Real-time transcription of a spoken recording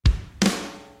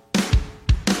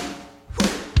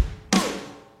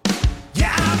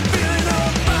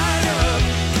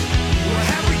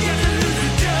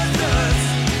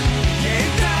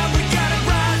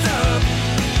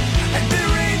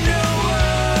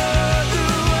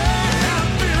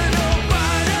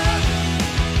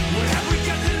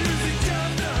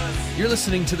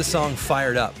listening to the song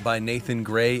Fired Up by Nathan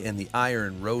Gray and the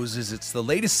Iron Roses. It's the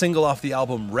latest single off the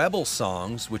album Rebel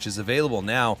Songs, which is available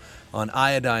now on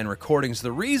Iodine Recordings.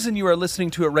 The reason you are listening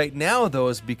to it right now, though,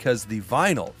 is because the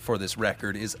vinyl for this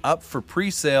record is up for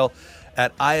pre-sale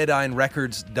at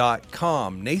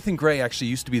iodinerecords.com. Nathan Gray actually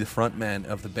used to be the frontman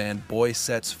of the band Boy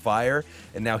Sets Fire,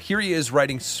 and now here he is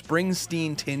writing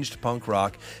Springsteen-tinged punk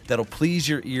rock that'll please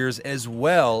your ears as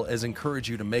well as encourage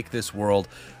you to make this world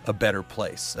a better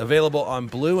place. Available on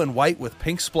blue and white with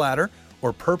pink splatter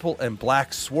or purple and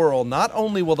black swirl. Not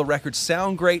only will the record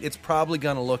sound great, it's probably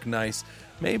going to look nice.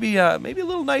 Maybe a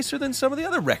little nicer than some of the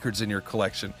other records in your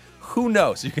collection. Who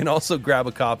knows? You can also grab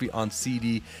a copy on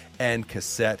CD and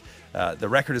cassette. The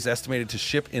record is estimated to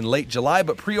ship in late July,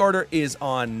 but pre-order is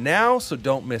on now, so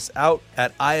don't miss out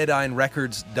at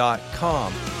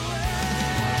iodinerecords.com.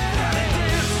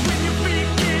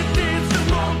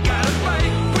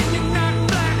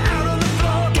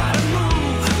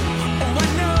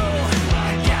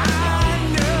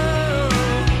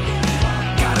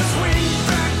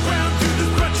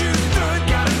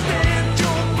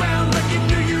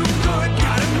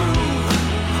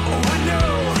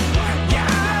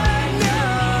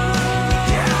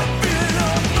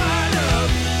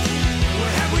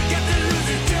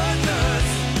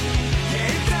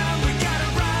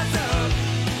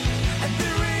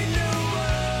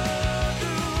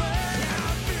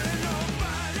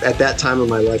 At that time of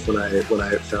my life, when I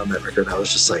found that record, I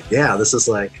was just like, yeah, this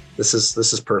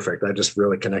is perfect. I just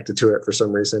really connected to it for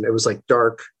some reason. It was like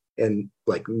dark and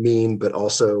like mean, but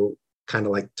also kind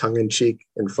of like tongue in cheek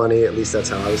and funny. At least that's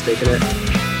how I was taking it.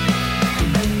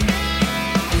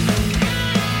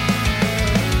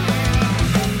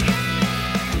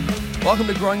 Welcome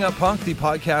to Growing Up Punk, the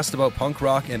podcast about punk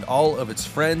rock and all of its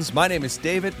friends. My name is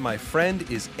David. My friend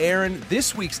is Aaron.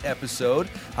 This week's episode,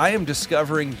 I am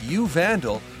discovering You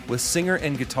Vandal with singer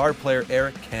and guitar player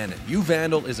Eric Cannon. You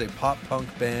Vandal is a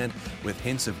pop-punk band with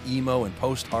hints of emo and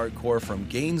post-hardcore from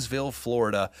Gainesville,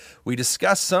 Florida. We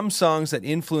discuss some songs that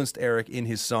influenced Eric in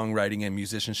his songwriting and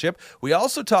musicianship. We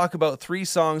also talk about 3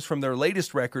 songs from their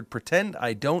latest record, Pretend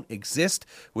I Don't Exist,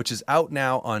 which is out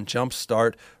now on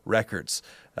Jumpstart Records.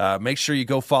 Make sure you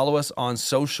go follow us on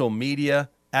social media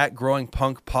at Growing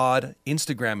Punk Pod.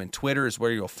 Instagram and Twitter is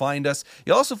where you'll find us.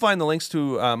 You'll also find the links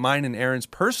to mine and Aaron's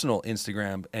personal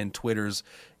Instagram and Twitters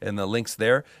and the links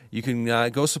there. You can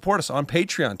go support us on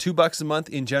Patreon. $2 a month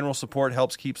in general support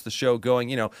helps keeps the show going.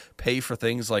 You know, pay for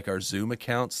things like our Zoom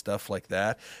account, stuff like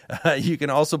that. You can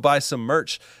also buy some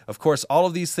merch. Of course, all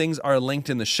of these things are linked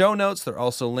in the show notes. They're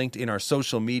also linked in our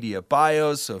social media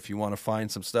bios. So if you want to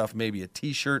find some stuff, maybe a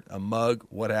t-shirt, a mug,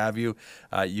 what have you,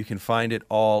 you can find it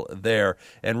all there.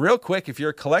 And real quick, if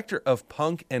you're a collector of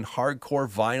punk and hardcore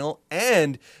vinyl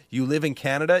and you live in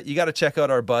Canada, you got to check out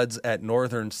our buds at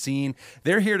Northern Scene.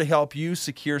 They're here to help you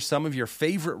secure some of your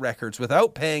favorite records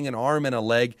without paying an arm and a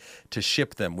leg to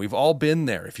ship them. We've all been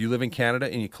there. If you live in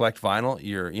Canada and you collect vinyl,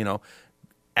 you're,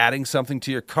 adding something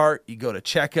to your cart, you go to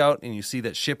checkout and you see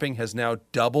that shipping has now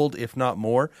doubled, if not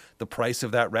more, the price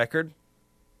of that record.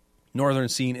 Northern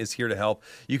Scene is here to help.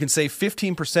 You can save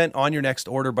 15% on your next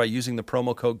order by using the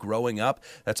promo code Growing Up.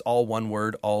 That's all one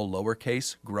word, all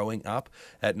lowercase, Growing Up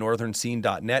at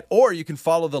northernscene.net. Or you can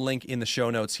follow the link in the show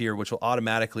notes here, which will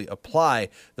automatically apply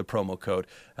the promo code.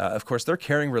 Of course, they're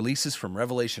carrying releases from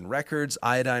Revelation Records,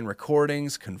 Iodine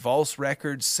Recordings, Convulse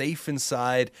Records, Safe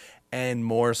Inside, and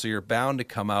more, so you're bound to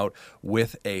come out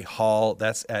with a haul.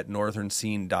 That's at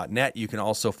northernscene.net. You can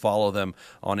also follow them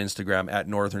on Instagram at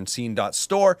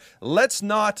northernscene.store. Let's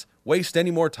not waste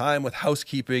any more time with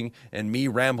housekeeping and me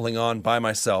rambling on by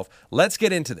myself. Let's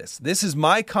get into this. This is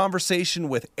my conversation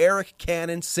with Eric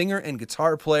Cannon, singer and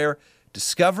guitar player,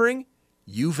 discovering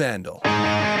You Vandal.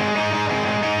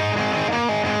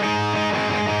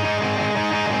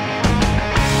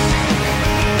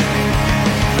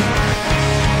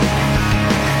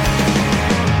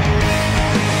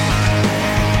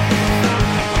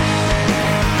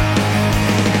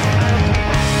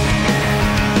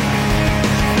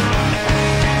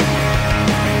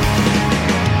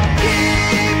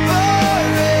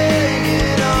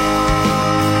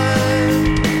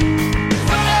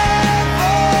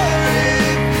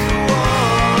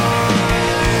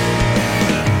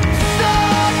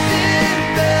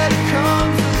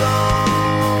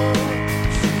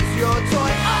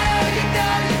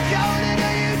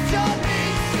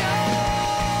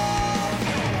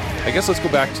 I guess let's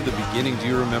go back to the beginning. Do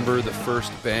you remember the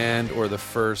first band or the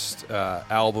first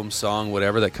album, song,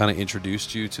 whatever, that kind of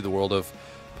introduced you to the world of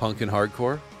punk and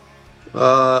hardcore?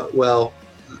 Well,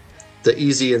 the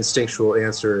easy instinctual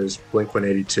answer is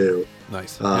Blink-182.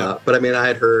 Nice. But I mean, I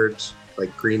had heard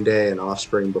like Green Day and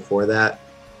Offspring before that,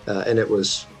 and it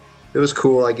was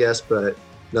cool, I guess, but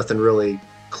nothing really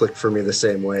clicked for me the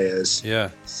same way as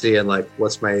seeing like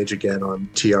What's My Age Again on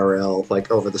TRL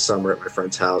like over the summer at my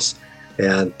friend's house,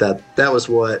 and that was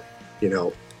what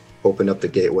opened up the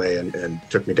gateway and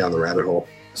took me down the rabbit hole.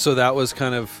 So that was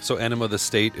kind of Enema of the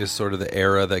State is sort of the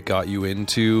era that got you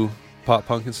into pop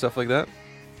punk and stuff like that.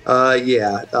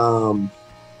 Yeah,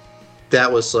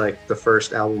 that was like the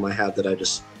first album I had that I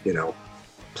just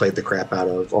played the crap out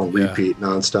of on repeat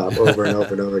nonstop over and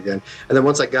over and over again. And then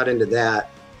once I got into that,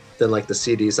 then like the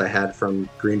CDs I had from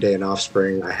Green Day and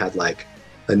Offspring, I had like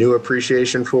a new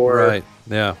appreciation for. Right.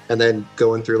 Yeah. And then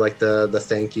going through like the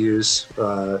thank yous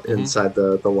inside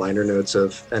the liner notes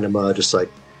of Enema, just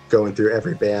like going through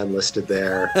every band listed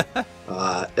there.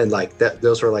 And like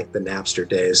those were like the Napster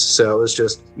days. So it was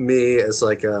just me as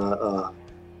like a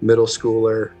middle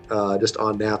schooler, just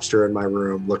on Napster in my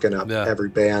room, looking up every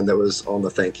band that was on the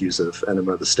thank yous of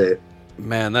Enema of the State.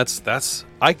 Man,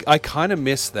 I kind of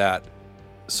miss that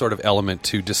sort of element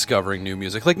to discovering new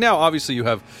music. Like now, obviously you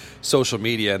have social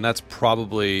media, and that's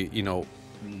probably,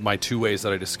 my two ways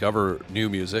that I discover new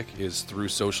music is through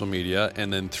social media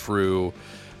and then through,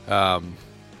 kind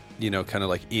of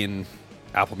like in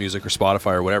Apple Music or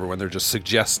Spotify or whatever, when they're just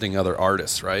suggesting other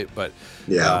artists, right? But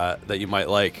that you might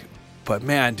like. But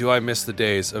man, do I miss the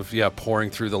days of pouring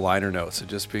through the liner notes and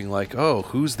just being like, oh,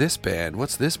 who's this band?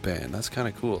 What's this band? That's kind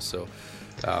of cool. So,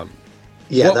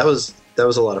 that was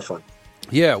a lot of fun.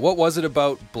 Yeah, what was it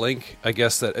about Blink, I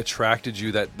guess, that attracted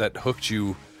you, that hooked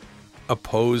you,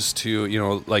 opposed to,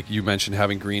 like you mentioned,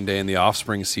 having Green Day and the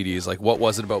Offspring CDs? Like, what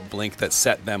was it about Blink that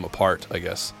set them apart, I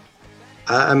guess?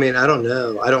 I mean, I don't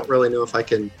know. I don't really know if I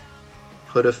can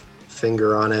put a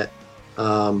finger on it.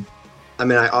 I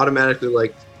mean, I automatically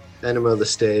liked Enema of the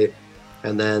State,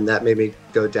 and then that made me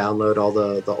go download all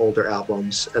the older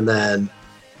albums. And then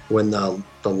when the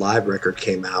live record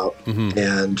came out,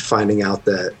 and finding out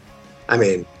that, I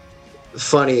mean,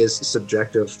 funny is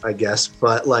subjective, I guess,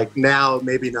 but like now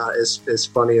maybe not as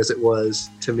funny as it was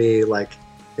to me, like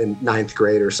in 9th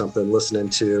grade or something, listening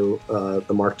to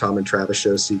the Mark Tom and Travis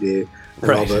Show CD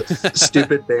and all the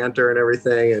stupid banter and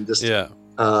everything, and just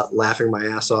laughing my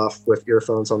ass off with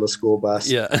earphones on the school bus.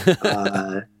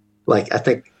 Like,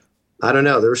 I don't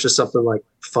know, there was just something like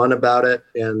fun about it,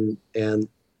 and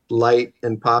light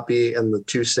and poppy, and the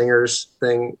two singers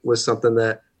thing was something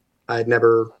that I'd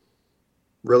never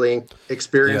really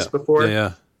experienced before.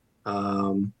 I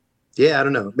don't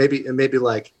know, maybe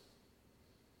like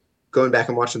going back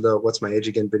and watching the What's My Age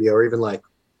Again video, or even like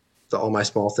the All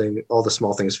the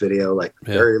Small Things video, like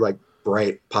very like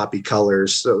bright poppy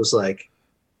colors. So it was like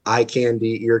eye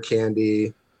candy, ear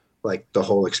candy, like the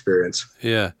whole experience.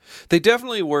 Yeah. They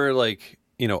definitely were like,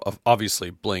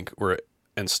 obviously Blink were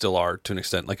and still are to an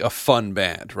extent like a fun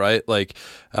band, right? Like,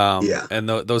 and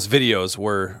those videos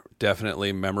were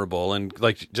definitely memorable, and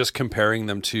like just comparing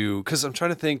them to, because I'm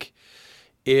trying to think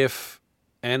if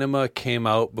Enema came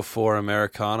out before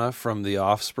Americana from the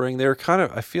Offspring. They were kind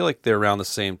of, I feel like they're around the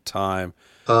same time.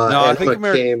 No, I think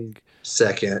came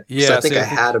second. Yeah, so I think I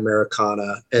had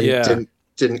Americana and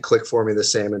didn't click for me the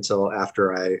same until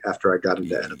after I got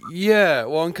into Enema. Yeah,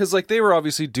 well, because like they were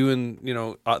obviously doing,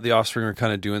 the Offspring were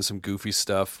kind of doing some goofy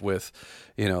stuff with,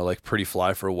 like Pretty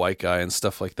Fly for a White Guy and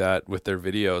stuff like that with their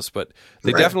videos, but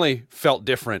they definitely felt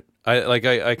different.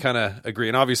 I kind of agree,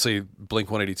 and obviously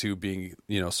Blink-182 being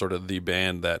sort of the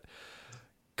band that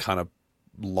kind of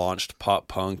launched pop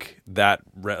punk, that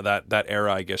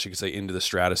era, I guess you could say, into the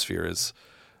stratosphere is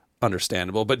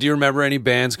understandable. But do you remember any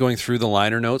bands going through the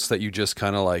liner notes that you just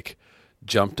kind of like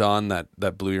jumped on that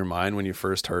blew your mind when you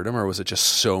first heard them, or was it just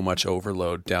so much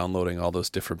overload downloading all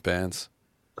those different bands?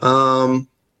 I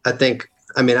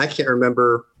can't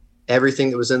remember everything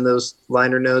that was in those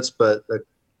liner notes, but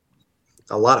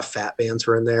a lot of fat bands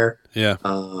were in there. Yeah.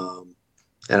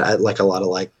 And I like a lot of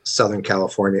like Southern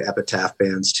California epitaph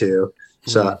bands too.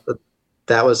 So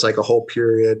that was like a whole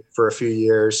period for a few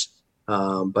years.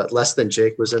 But Less Than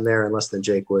Jake was in there, and Less Than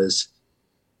Jake was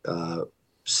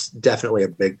definitely a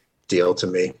big deal to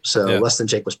me. So Less Than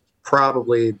Jake was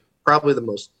probably the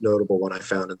most notable one I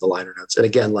found in the liner notes. And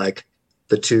again, like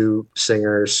the two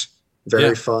singers,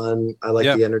 very fun. I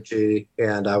like the energy,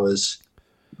 and I was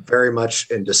very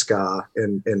much into ska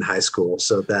in high school.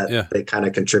 So that they kind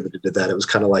of contributed to that. It was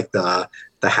kind of like the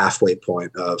halfway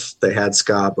point of, they had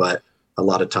ska, but a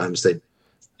lot of times they,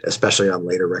 especially on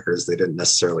later records, they didn't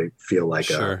necessarily feel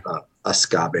like a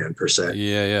ska band per se.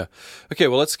 Yeah. Okay,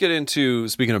 well, let's get into,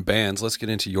 speaking of bands, let's get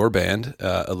into your band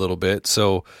a little bit.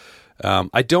 So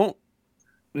I don't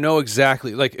know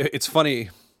exactly, like, it's funny,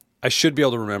 I should be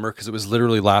able to remember because it was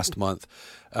literally last month.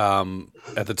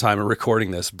 at the time of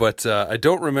recording this, but I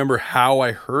don't remember how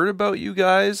I heard about you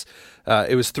guys.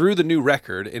 It was through the new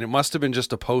record, and it must have been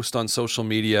just a post on social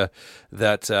media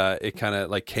that it kind of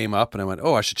like came up, and I went,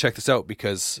 "Oh, I should check this out,"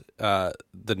 because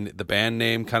the band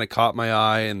name kind of caught my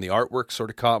eye, and the artwork sort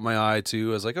of caught my eye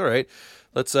too. I was like, "All right,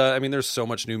 let's." I mean, there's so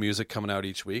much new music coming out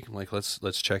each week. I'm like, let's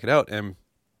check it out, and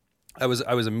I was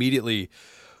immediately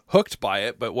hooked by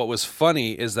it. But what was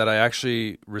funny is that I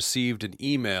actually received an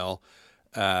email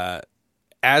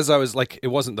as I was like, it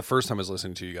wasn't the first time I was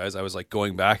listening to you guys. I was like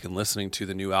going back and listening to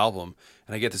the new album,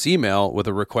 and I get this email with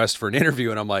a request for an interview,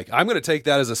 and I'm like, I'm going to take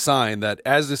that as a sign that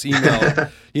as this email,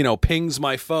 pings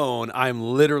my phone, I'm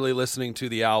literally listening to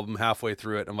the album halfway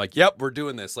through it. I'm like, yep, we're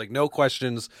doing this. Like, no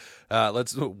questions.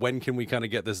 When can we kind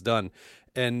of get this done?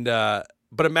 And,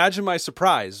 but imagine my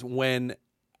surprise when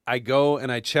I go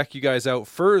and I check you guys out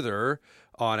further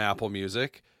on Apple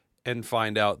Music and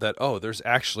find out that, oh, there's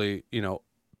actually,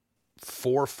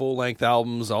 4 full-length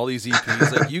albums, all these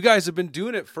EPs. Like, you guys have been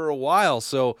doing it for a while.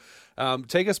 So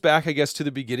take us back, I guess, to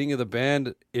the beginning of the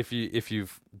band, if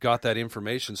you've got that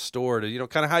information stored,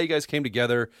 kind of how you guys came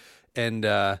together and,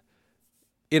 I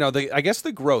guess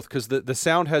the growth, because the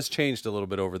sound has changed a little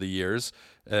bit over the years.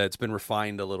 It's been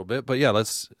refined a little bit. But yeah,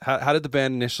 how did the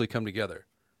band initially come together?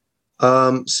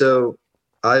 So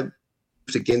I moved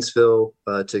to Gainesville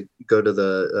to go to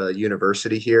the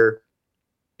university here.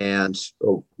 And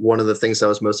one of the things I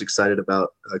was most excited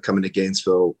about coming to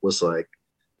Gainesville was like,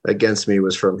 Against Me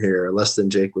was from here, Less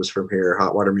Than Jake was from here,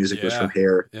 Hot Water Music was from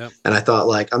here. Yeah. And I thought,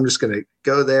 like, I'm just going to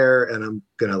go there and I'm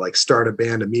going to like start a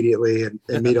band immediately and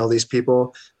meet all these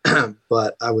people.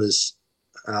 But I was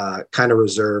kind of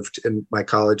reserved in my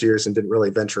college years and didn't really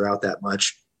venture out that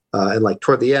much. And like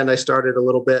toward the end, I started a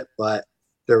little bit, but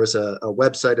there was a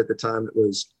website at the time that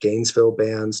was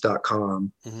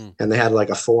GainesvilleBands.com, mm-hmm. and they had like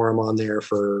a forum on there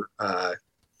for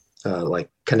like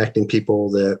connecting people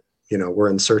that, were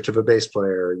in search of a bass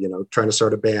player, trying to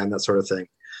start a band, that sort of thing.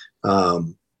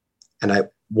 And I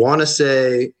want to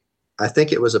say, I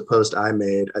think it was a post I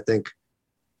made. I think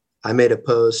I made a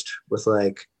post with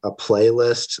like a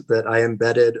playlist that I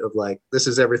embedded of like, this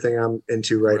is everything I'm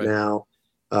into right now.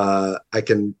 I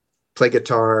can play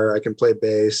guitar, I can play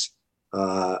bass.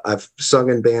 I've sung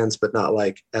in bands, but not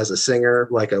like as a singer,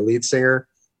 like a lead singer,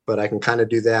 but I can kind of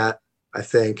do that, I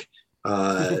think.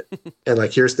 And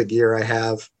like, here's the gear I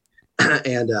have.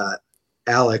 And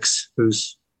Alex,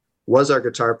 was our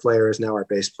guitar player, is now our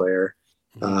bass player.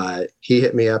 He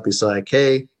hit me up. He's like,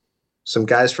 hey, some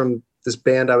guys from this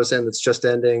band I was in that's just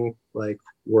ending, like,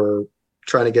 we're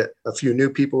trying to get a few new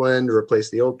people in to replace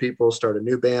the old people, start a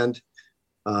new band.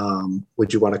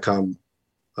 Would you want to come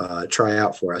try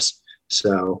out for us?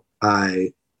 So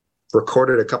I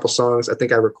recorded a couple songs. I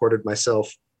think I recorded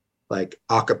myself like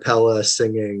a cappella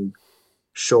singing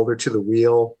Shoulder to the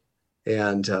Wheel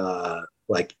and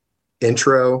like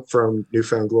intro from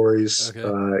Newfound Glory's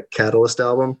Catalyst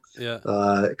album. Yeah.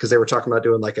 Because they were talking about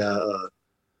doing like a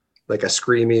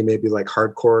screamy, maybe like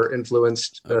hardcore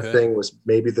influenced thing was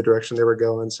maybe the direction they were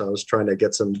going. So I was trying to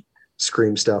get some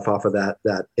scream stuff off of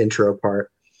that intro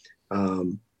part.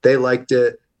 They liked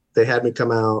it. They had me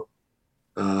come out.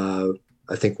 I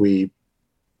think we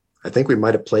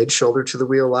might have played Shoulder to the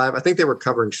Wheel live. I think they were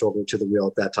covering Shoulder to the Wheel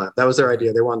at that time. That was their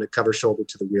idea. They wanted to cover Shoulder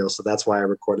to the Wheel. So that's why I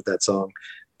recorded that song.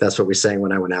 That's what we sang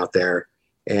when I went out there.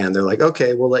 And they're like,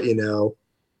 okay, we'll let you know.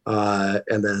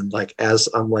 And then like, as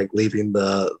I'm like leaving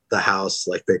the house,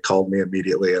 like they called me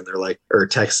immediately and they're like, or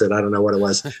texted, I don't know what it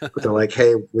was, but they're like,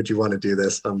 hey, would you want to do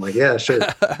this? I'm like, yeah, sure.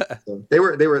 So they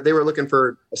were looking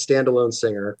for a standalone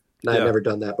singer, and I had never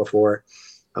done that before.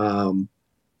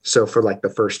 So for like the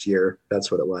first year, that's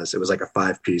what it was. It was like a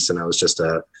 5-piece, and I was just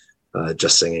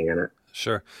singing in it.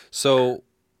 Sure. So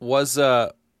was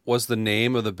the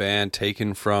name of the band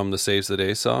taken from the Saves the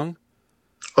Day song?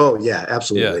 Oh yeah,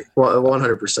 absolutely. Well,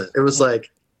 100%. It was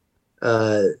like,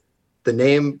 the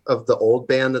name of the old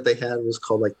band that they had was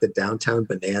called like the Downtown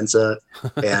Bonanza,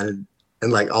 and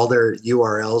like all their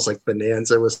URLs, like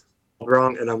Bonanza was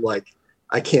wrong. And I'm like,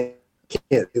 I can't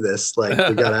do this. Like,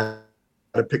 we gotta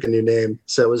pick a new name.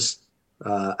 So it was,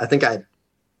 I think I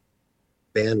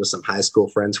band with some high school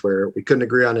friends where we couldn't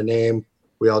agree on a name.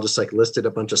 We all just like listed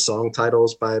a bunch of song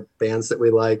titles by bands that we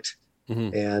liked.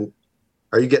 Mm-hmm. And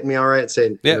are you getting me all right?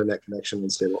 Saying internet connection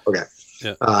unstable. Okay.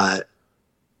 Yeah.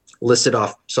 Listed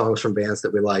off songs from bands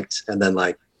that we liked, and then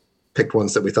like picked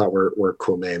ones that we thought were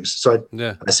cool names. So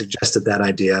I suggested that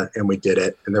idea, and we did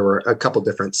it. And there were a couple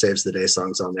different Saves the Day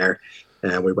songs on there,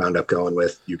 and we wound up going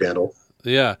with You Vandal.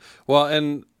 Yeah. Well,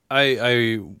 and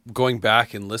I going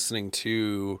back and listening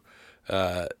to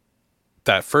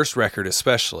that first record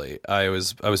especially, I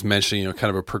was mentioning, kind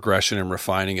of a progression and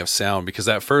refining of sound, because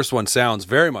that first one sounds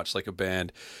very much like a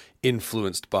band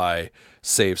influenced by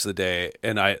Saves the Day,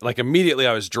 and I immediately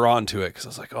I was drawn to it because I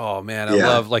was like, oh man, I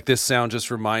love this sound, just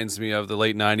reminds me of the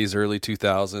late 90s, early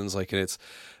 2000s, and it's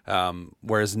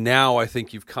whereas now I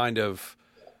think you've kind of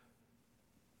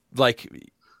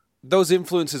those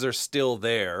influences are still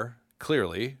there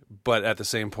clearly, but at the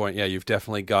same point, you've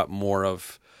definitely got more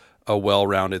of a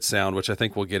well-rounded sound, which I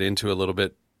think we'll get into a little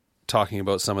bit, talking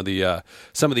about some of the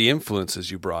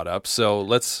influences you brought up. So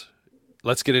let's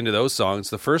get into those songs.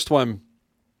 The first one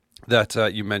that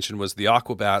you mentioned was the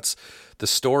Aquabats, The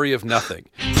Story of Nothing.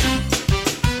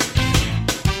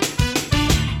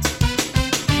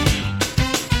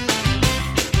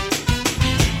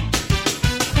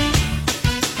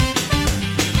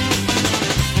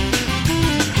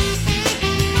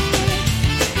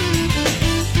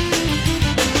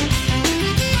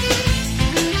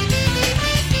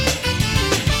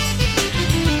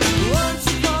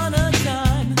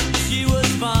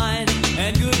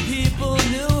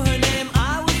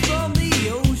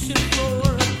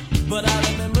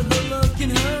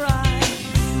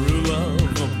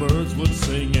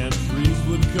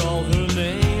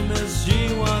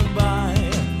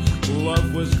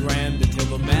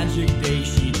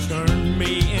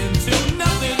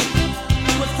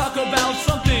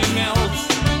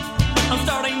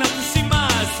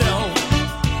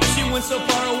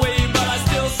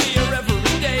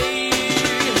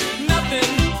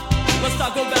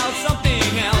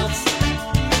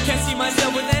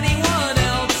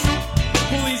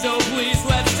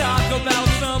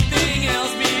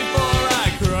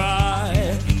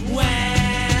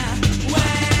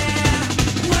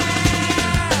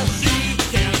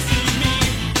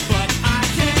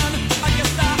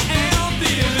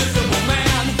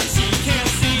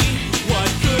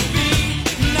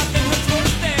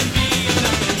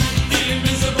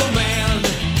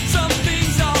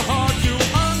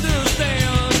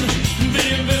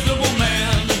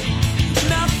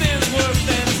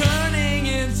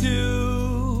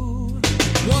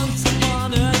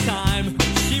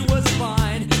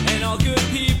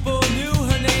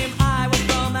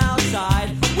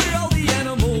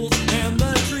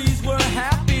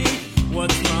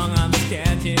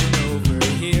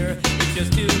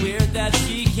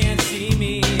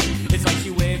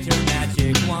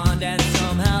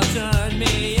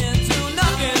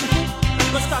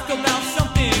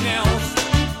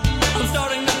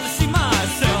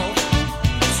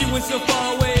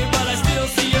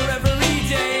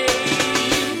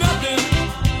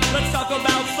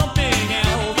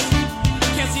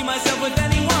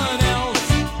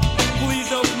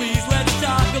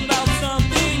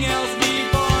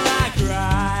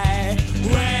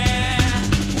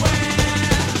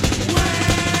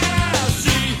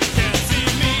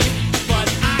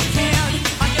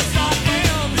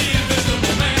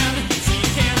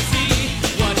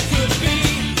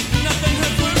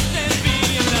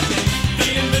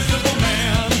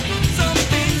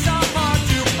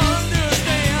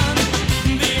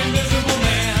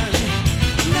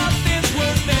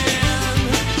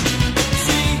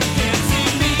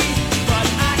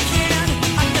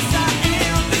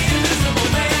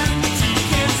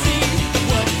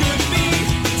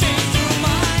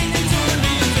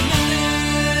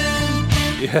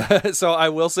 So I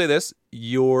will say this: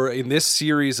 you're in this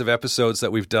series of episodes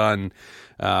that we've done,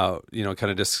 kind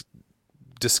of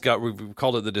discover. We've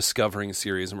called it the Discovering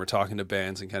series, and we're talking to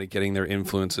bands and kind of getting their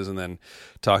influences, and then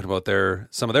talking about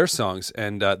some of their songs.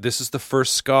 And this is the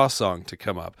first ska song to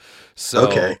come up. So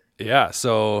okay, yeah.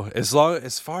 So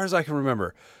as far as I can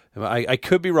remember, I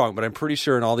could be wrong, but I'm pretty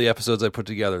sure in all the episodes I put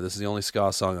together, this is the only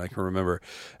ska song I can remember.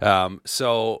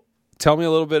 So. Tell me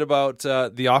a little bit about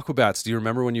the Aquabats. Do you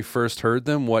remember when you first heard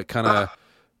them? What kind of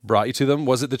brought you to them?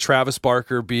 Was it the Travis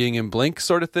Barker being in Blink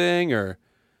sort of thing, or?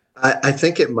 I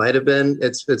think it might have been.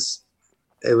 It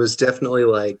was definitely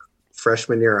like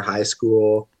freshman year of high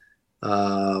school,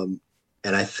 and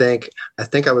I think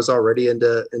I was already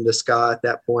into ska at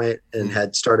that point, and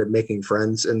had started making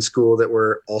friends in school that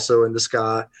were also into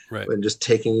ska, right, and just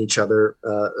taking each other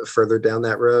further down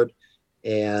that road.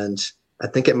 And I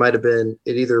think it might have been.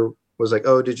 It either was like,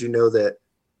 oh, did you know that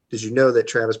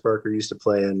Travis Barker used to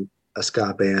play in a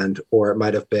ska band? Or it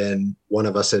might have been one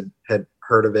of us had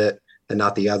heard of it and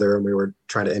not the other, and we were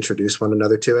trying to introduce one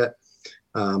another to it.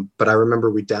 But I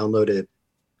remember we downloaded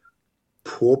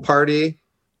Pool Party,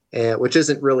 which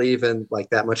isn't really even like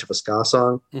that much of a ska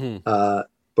song. Mm-hmm.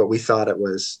 But we thought it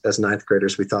was, as ninth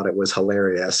graders, we thought it was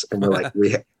hilarious. And we're like,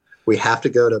 we have to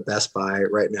go to Best Buy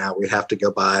right now. We have to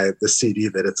go buy the CD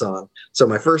that it's on. So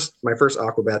my first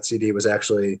Aquabats CD was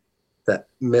actually that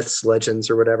Myths, Legends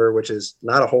or whatever, which is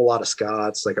not a whole lot of ska.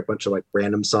 It's like a bunch of like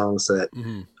random songs that,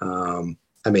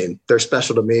 I mean, they're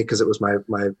special to me because it was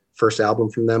my first album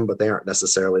from them, but they aren't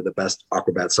necessarily the best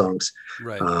Aquabat songs.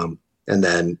 Right. And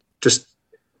then just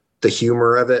the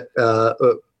humor of it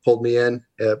pulled me in,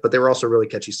 but they were also really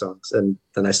catchy songs. And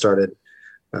then I started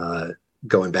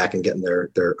going back and getting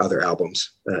their other albums,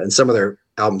 and some of their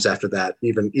albums after that,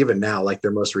 even now, like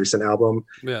their most recent album,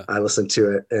 I listened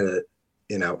to it,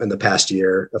 in the past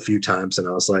year a few times, and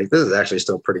I was like, this is actually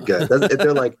still pretty good.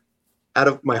 They're like, out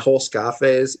of my whole ska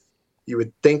phase, you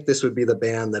would think this would be the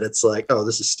band that it's like, oh,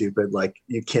 this is stupid, like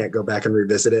you can't go back and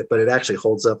revisit it, but it actually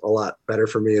holds up a lot better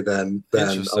for me than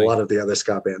a lot of the other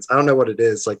ska bands. I don't know what it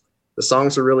is. Like the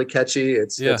songs are really catchy.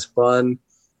 It's fun.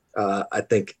 I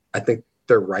think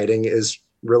their writing is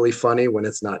really funny when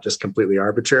it's not just completely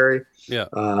arbitrary.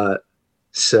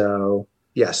 So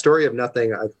yeah, Story of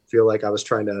Nothing. I feel like I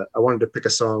wanted to pick a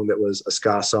song that was a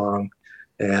ska song,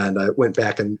 and I went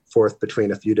back and forth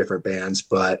between a few different bands,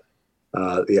 but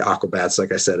the Aquabats,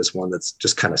 like I said, is one that's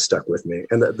just kind of stuck with me.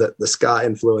 And the ska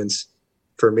influence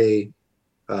for me,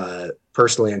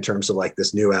 personally, in terms of like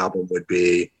this new album, would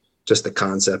be just the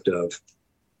concept of,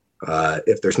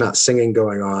 if there's not singing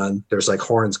going on, there's like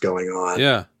horns going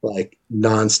on, like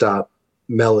nonstop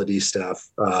melody stuff,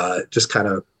 just kind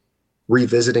of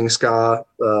revisiting ska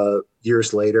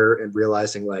years later and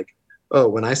realizing like, oh,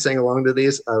 when I sang along to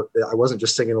these, I wasn't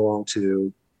just singing along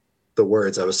to the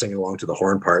words, I was singing along to the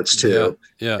horn parts too.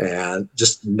 And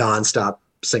just nonstop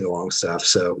sing along stuff.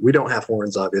 So we don't have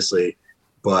horns, obviously,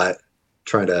 but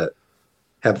trying to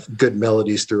have good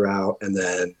melodies throughout, and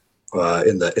then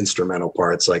in the instrumental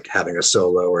parts, like having a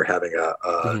solo or having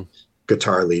a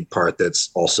guitar lead part that's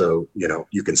also,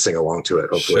 you can sing along to it,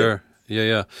 hopefully. Sure.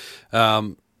 Yeah.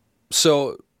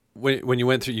 So when you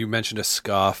went through, you mentioned a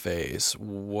ska phase.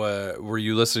 What were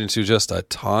you listening to? Just a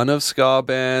ton of ska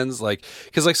bands, like,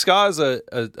 because like ska is a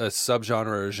subgenre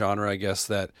or a genre, I guess,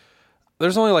 that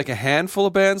there's only like a handful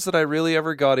of bands that I really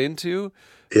ever got into.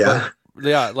 Yeah. But,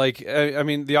 yeah. Like, I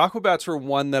mean, the Aquabats were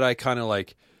one that I kind of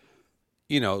like,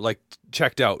 like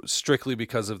checked out strictly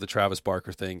because of the Travis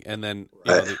Barker thing. And then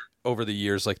over the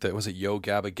years, like was it Yo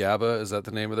Gabba Gabba? Is that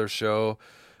the name of their show?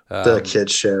 The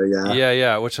kids show,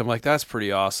 yeah, which I'm like, that's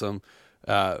pretty awesome.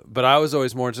 But I was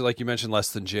always more into, like you mentioned,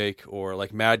 Less Than Jake, or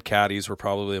like Mad Caddies were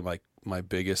probably my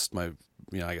biggest, I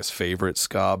guess favorite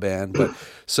ska band. But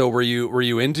so were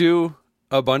you into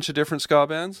a bunch of different ska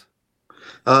bands?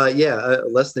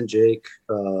 Less Than Jake,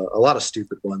 a lot of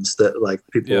stupid ones that like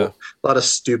people, a lot of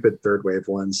stupid third wave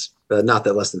ones. Not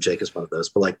that Less Than Jake is one of those,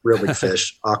 but like Real Big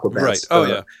Fish, Aquabats,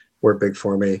 right. Were big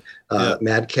for me.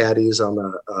 Mad Caddies on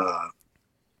the.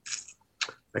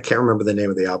 I can't remember the name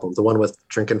of the album. The one with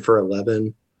Drinking for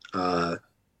 11.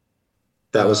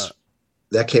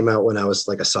 That came out when I was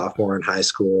like a sophomore in high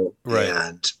school,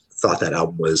 and thought that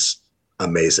album was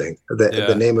amazing.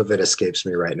 The name of it escapes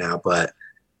me right now, but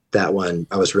that one,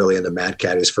 I was really into Mad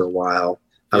Caddies for a while.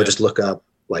 I would just look up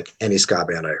like any ska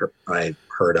band I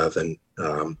heard of, and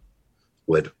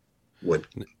would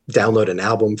download an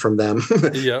album from them.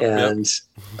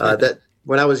 That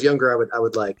when I was younger, I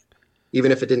would like,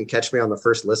 even if it didn't catch me on the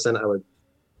first listen, I would,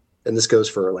 and this goes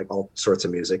for like all sorts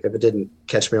of music, if it didn't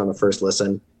catch me on the first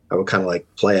listen, I would kind of like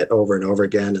play it over and over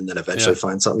again, and then eventually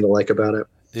find something to like about it.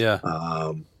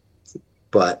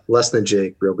 But Less Than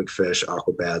Jake, Real Big Fish,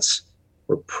 Aquabats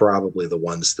were probably the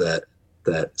ones that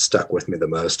stuck with me the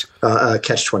most.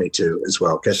 Catch 22 as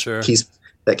well.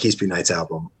 That Keespy Nights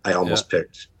album, I almost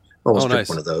picked picked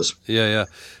one of those. You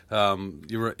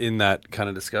were in that kind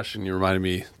of discussion. You reminded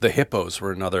me, the Hippos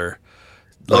were another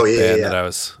band that I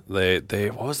was. They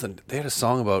had a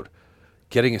song about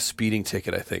getting a speeding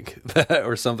ticket, I think,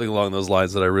 or something along those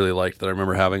lines that I really liked, that I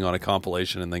remember having on a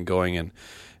compilation and then going and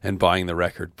buying the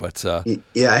record. But I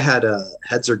had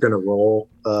Heads Are Gonna Roll,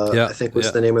 I think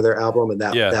was the name of their album, and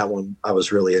that one I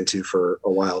was really into for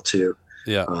a while too.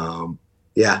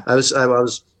 I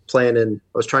was playing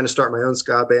I was trying to start my own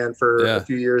ska band for a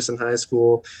few years in high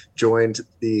school, joined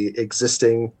the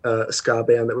existing ska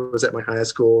band that was at my high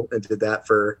school, and did that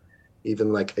for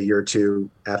even like a year or two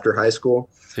after high school.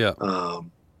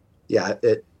 And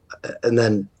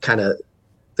then kind of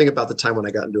think about the time when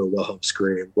I got into a Wilhelm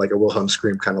Scream. Like a Wilhelm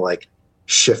Scream kind of like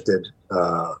shifted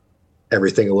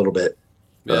everything a little bit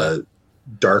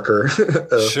darker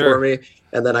for me,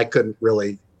 and then I couldn't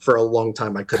really, for a long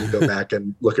time, I couldn't go back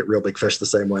and look at Real Big Fish the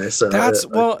same way. So I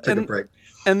took a break.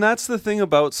 And that's the thing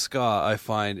about ska, I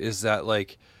find, is that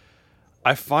like,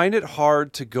 I find it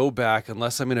hard to go back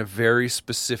unless I'm in a very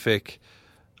specific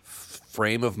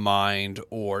frame of mind,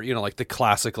 or like the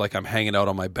classic, like I'm hanging out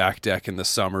on my back deck in the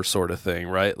summer sort of thing,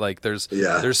 right? Like there's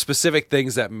specific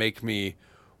things that make me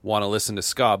want to listen to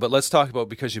ska. But let's talk about,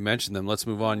 because you mentioned them, let's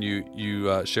move on.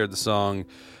 You shared the song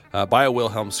by a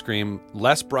Wilhelm Scream,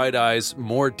 Less Bright Eyes,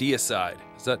 More Deicide.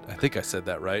 I think I said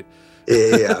that right?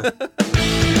 Yeah.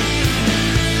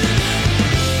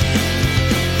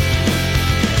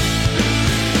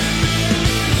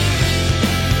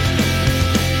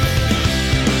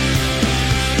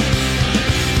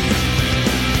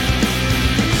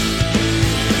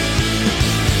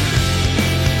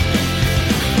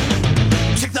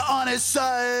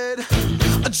 Side.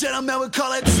 A gentleman would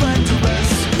call it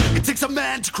slanderous. It takes a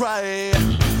man to cry,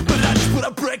 but I just put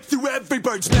a brick through every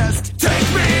bird's nest. Take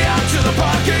me out to the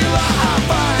parking lot, I'm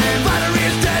fine. Flattery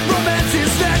is dead, romance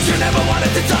is next. You never wanted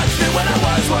to touch me when I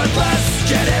was worthless.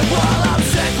 Get it while I'm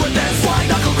sick with this flying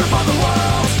knuckle grip on the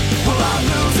world. Well, I'm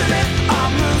losing it,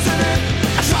 I'm losing it.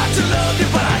 I tried to love you,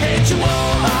 but I hate you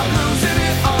all. I'm losing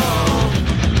it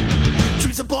all.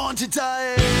 Dreams are born to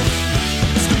die.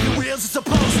 Wheels are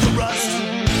supposed to rust.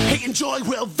 Hate and joy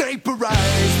will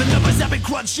vaporize. The numbers have been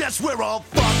crunched, yes, we're all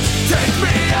fucked. Take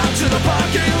me out to the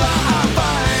parking lot, I'm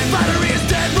fine. Flattery is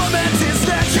dead, romance is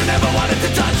next. You never wanted to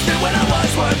touch me when I was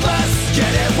worthless.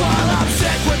 Get it while I'm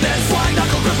sick with this flying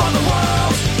knuckle grip on the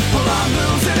world. Well, I'm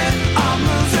losing it, I'm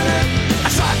losing it. I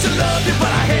tried to love you, but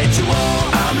I hate you all.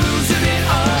 I'm losing it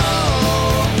all.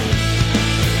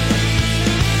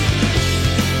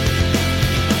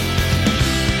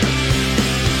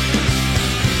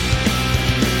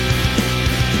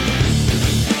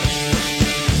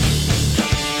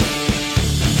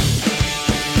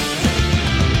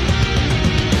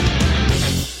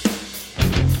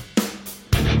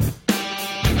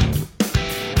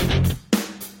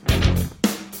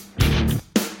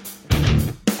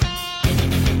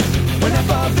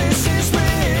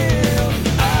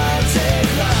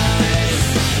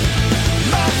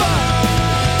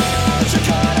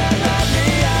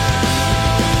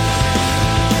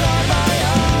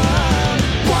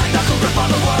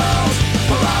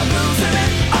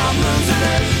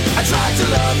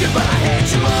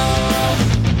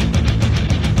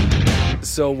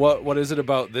 So what is it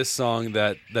about this song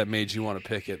that made you want to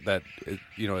pick it, that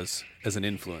as an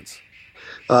influence?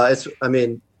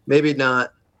 Maybe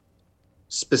not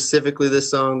specifically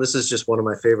this song. This is just one of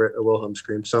my favorite Wilhelm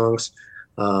Scream songs.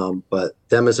 But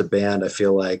them as a band, I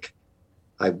feel like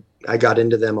I got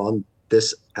into them on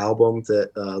this album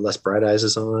that Less Bright Eyes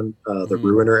is on, the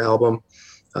Ruiner album.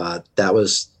 That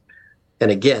was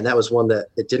one that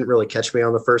it didn't really catch me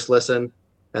on the first listen,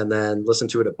 and then listened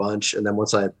to it a bunch. And then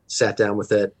once I sat down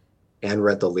with it and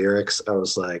read the lyrics, I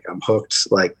was like, I'm hooked.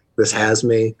 Like, this has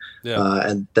me. Yeah.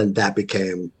 And then that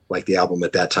became like the album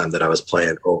at that time that I was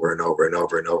playing over and over and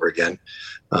over and over again.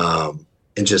 And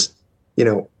just,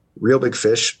 Real Big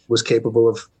Fish was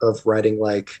capable of writing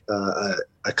like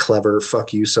a clever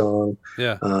fuck you song.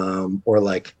 Yeah. Or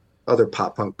like other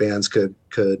pop punk bands could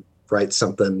write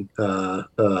something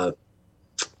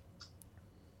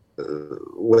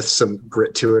with some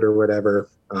grit to it or whatever.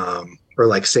 Or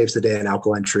like Saves the Day and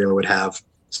Alkaline Trio would have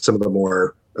some of the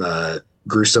more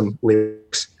gruesome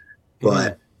lyrics,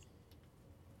 but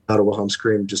Out of Wilhelm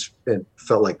Scream it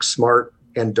felt like smart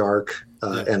and dark,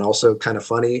 and also kind of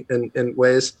funny in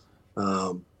ways.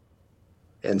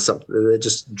 And something that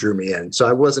just drew me in. So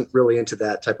I wasn't really into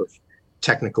that type of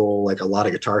technical, like a lot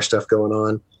of guitar stuff going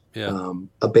on. Yeah.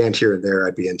 A band here and there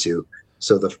I'd be into.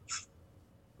 So the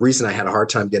reason I had a hard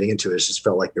time getting into it is just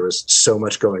felt like there was so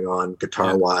much going on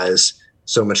guitar wise,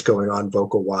 so much going on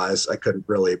vocal wise. I couldn't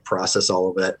really process all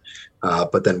of it.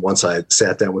 But then once I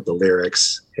sat down with the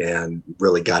lyrics and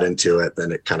really got into it,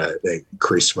 then it kind of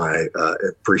increased my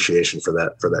appreciation for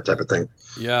that type of thing.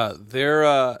 Yeah. They're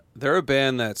a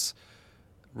band that's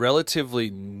relatively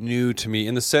new to me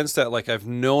in the sense that like I've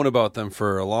known about them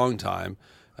for a long time.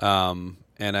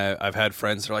 And I've had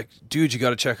friends that are like, dude, you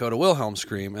got to check out a Wilhelm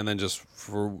Scream. And then just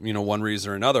for, one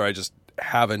reason or another, I just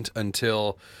haven't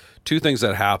until two things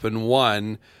that happened.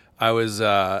 One, I was,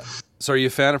 so are you a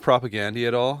fan of Propagandhi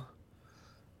at all?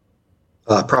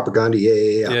 Propagandhi.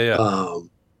 Yeah.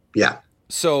 Yeah.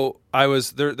 So I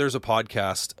was there's a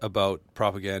podcast about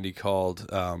Propagandhi called,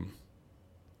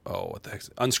 what the heck?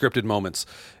 Unscripted Moments.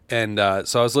 And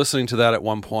so I was listening to that at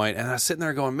one point, and I was sitting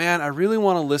there going, man, I really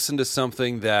want to listen to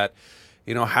something that,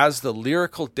 has the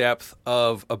lyrical depth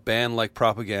of a band like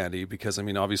Propagandhi, because,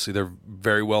 obviously they're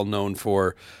very well known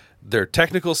for their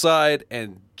technical side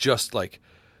and just like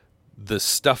the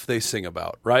stuff they sing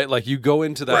about, right? Like you go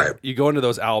into that, Right. you go into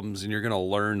those albums and you're going to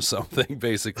learn something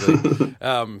basically.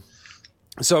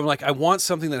 So I'm like, I want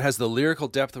something that has the lyrical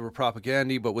depth of a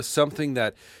Propaganda, but with something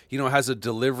that, you know, has a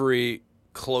delivery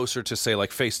closer to, say,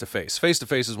 like Face to Face. Face to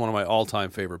Face is one of my all-time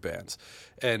favorite bands.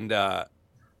 And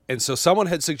so someone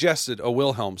had suggested a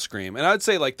Wilhelm Scream. And I'd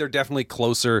say, like, they're definitely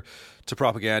closer to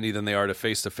Propaganda than they are to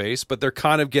Face, but they're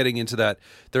kind of getting into that.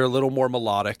 They're a little more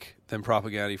melodic than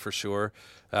Propaganda for sure.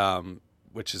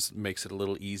 Which makes it a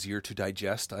little easier to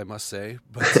digest, I must say.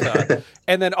 But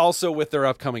and then also with their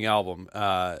upcoming album,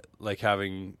 like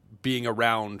being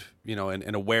around, you know,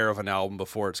 and aware of an album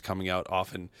before it's coming out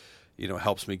often, you know,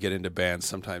 helps me get into bands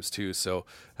sometimes too. So,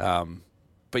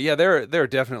 but yeah, they're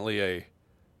definitely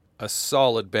a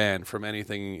solid band from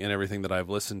anything and everything that I've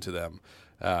listened to them.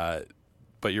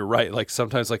 But you're right, like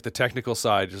sometimes like the technical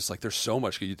side, just like there's so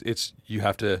much, you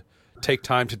have to take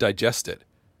time to digest it.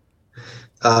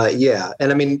 Yeah.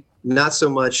 And I mean, not so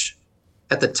much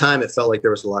at the time, it felt like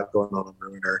there was a lot going on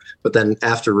Ruiner, but then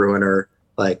after Ruiner,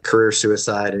 like Career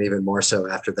Suicide, and even more so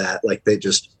after that, like they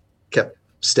just kept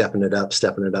stepping it up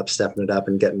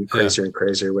and getting crazier and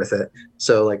crazier with it.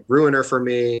 So like Ruiner for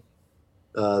me,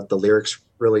 the lyrics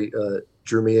really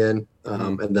drew me in.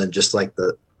 And then just like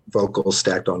the vocals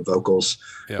stacked on vocals.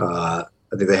 Yeah. I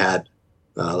think they had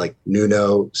like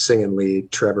Nuno singing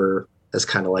lead, Trevor as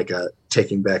kind of like a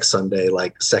Taking Back Sunday,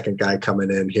 like second guy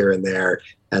coming in here and there.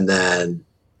 And then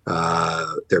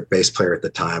their bass player at the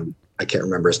time, I can't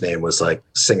remember his name, was like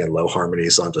singing low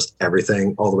harmonies on just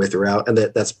everything all the way throughout. And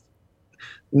that's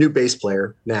new bass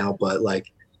player now, but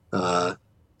like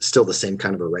still the same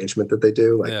kind of arrangement that they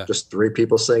do, like just three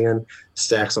people singing,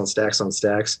 stacks on stacks on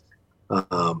stacks.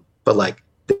 But like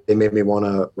they made me want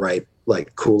to write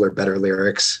like cooler, better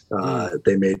lyrics.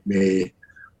 They made me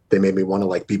want to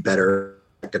like be better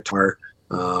at guitar.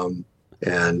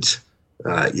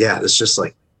 It's just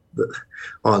like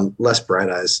on Less Bright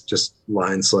Eyes, just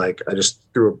lines like, I just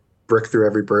threw a brick through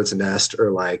every bird's nest,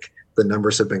 or like the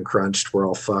numbers have been crunched, we're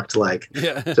all fucked. Like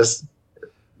just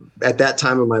at that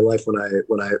time in my life, when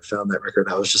I found that record,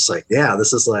 I was just like, yeah,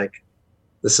 this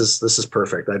is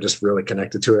perfect. I just really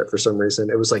connected to it for some reason.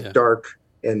 It was like dark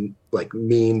and like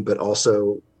mean, but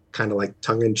also kind of like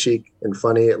tongue in cheek and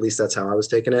funny. At least that's how I was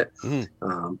taking it. And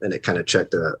it kind of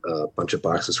checked a bunch of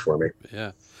boxes for me.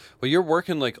 Yeah. Well, you're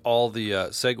working like all the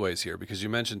segues here, because you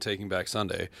mentioned Taking Back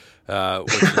Sunday,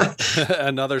 which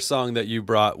another song that you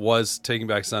brought was Taking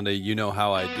Back Sunday, You Know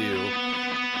How I Do.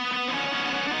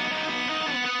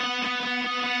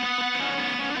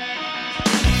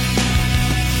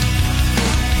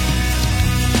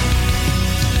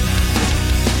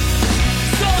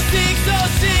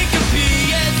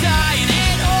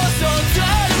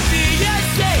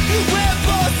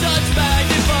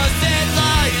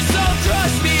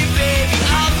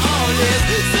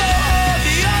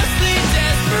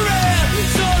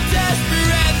 So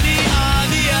desperately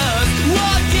obvious.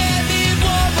 What can be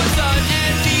more than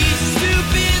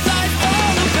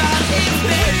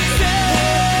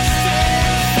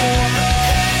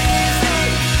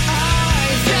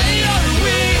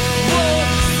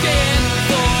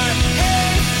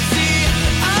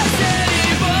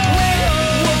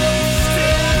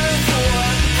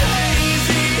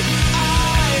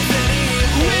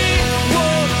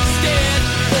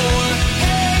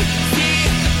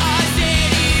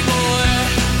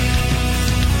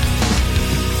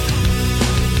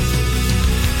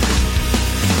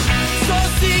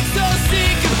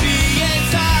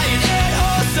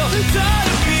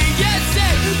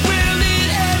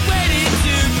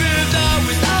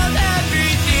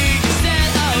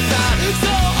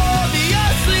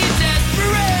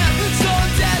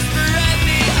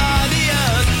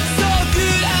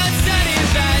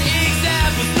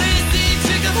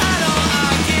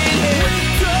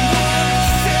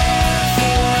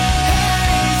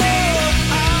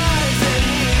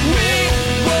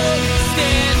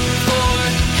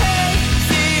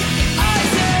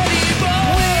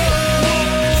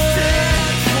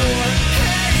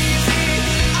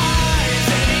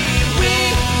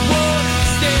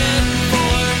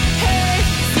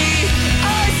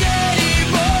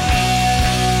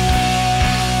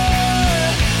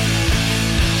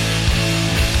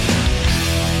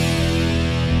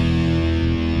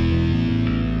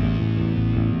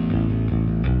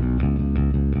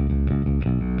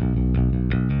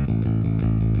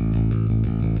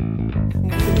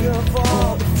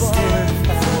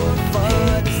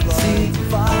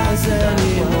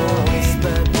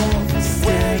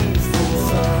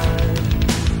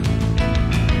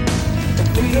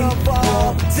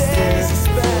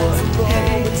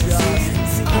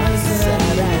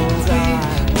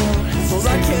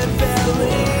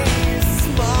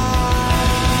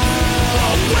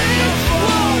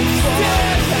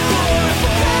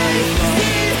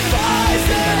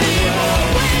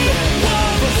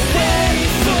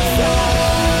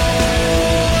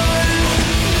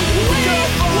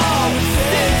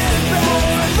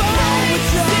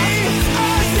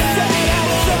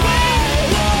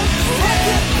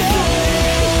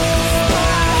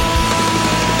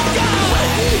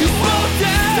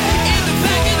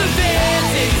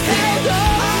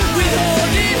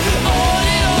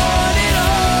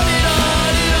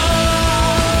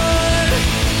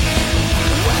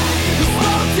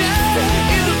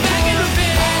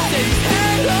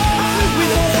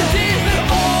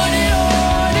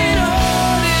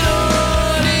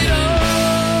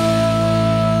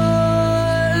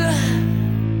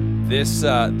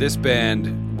this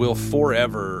band will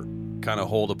forever kind of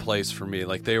hold a place for me.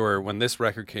 Like, they were, when this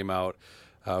record came out,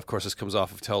 of course this comes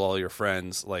off of Tell All Your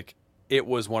Friends, like it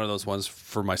was one of those ones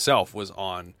for myself was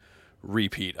on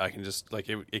repeat. I can just, like,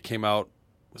 it came out,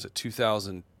 was it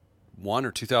 2001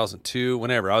 or 2002,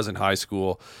 whenever I was in high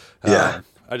school. Yeah.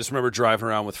 I just remember driving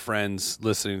around with friends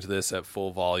listening to this at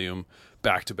full volume,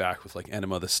 back to back with like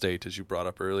Enema of the State, as you brought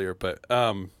up earlier. But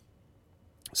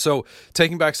so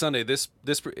Taking Back Sunday, this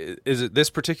is it this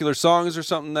particular song? Is there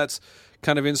something that's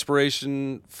kind of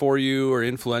inspiration for you or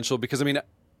influential? Because I mean,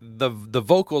 the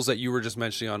vocals that you were just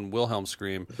mentioning on Wilhelm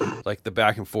Scream, like the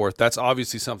back and forth, that's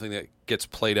obviously something that gets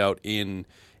played out in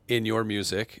your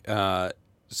music.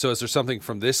 So is there something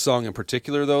from this song in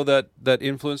particular though that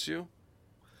influenced you?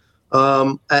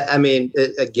 I mean,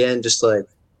 again, just like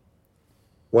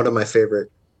one of my favorite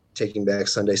Taking Back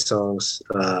Sunday songs,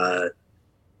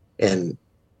 and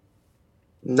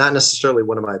not necessarily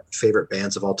one of my favorite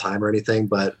bands of all time or anything,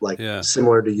 but like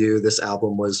similar to you, this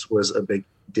album was a big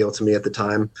deal to me at the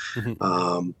time.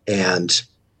 And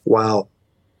while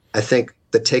I think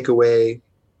the takeaway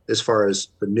as far as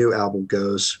the new album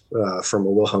goes, from a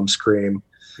Wilhelm Scream,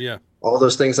 all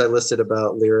those things I listed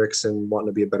about lyrics and wanting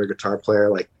to be a better guitar player,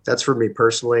 like that's for me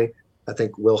personally. I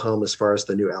think Wilhelm, as far as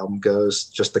the new album goes,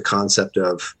 just the concept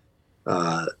of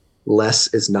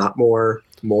less is not more,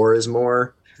 more is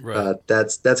more. Right.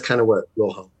 That's kind of what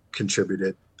Wilhelm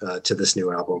contributed to this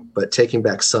new album. But Taking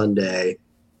Back Sunday,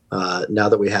 now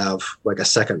that we have like a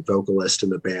second vocalist in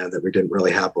the band that we didn't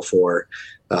really have before,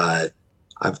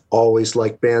 I've always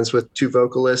liked bands with two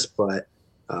vocalists, but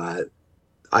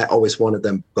I always wanted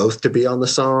them both to be on the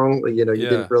song. You know, you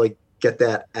didn't really get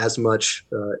that as much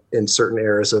in certain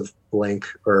eras of Blink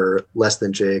or Less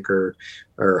Than Jake or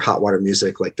Hot Water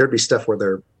Music. Like there'd be stuff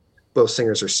where both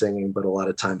singers are singing, but a lot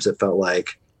of times it felt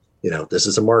like, you know, this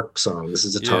is a Mark song, this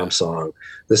is a Tom song,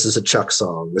 this is a Chuck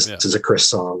song, this is a Chris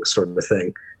song, sort of a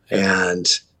thing. And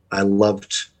I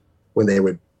loved when they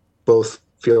would both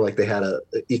feel like they had a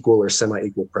equal or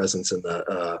semi-equal presence in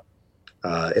the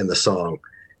song.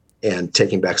 And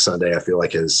Taking Back Sunday, I feel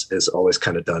like is always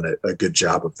kind of done a good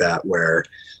job of that, where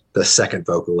the second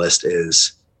vocalist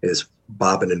is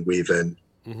bobbing and weaving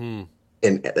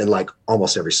in like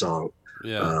almost every song.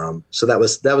 So that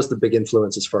was the big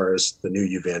influence as far as the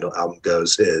new Uvandal album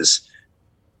goes, is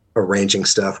arranging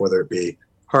stuff, whether it be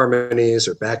harmonies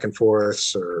or back and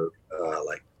forths or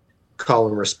like call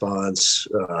and response,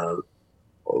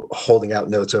 holding out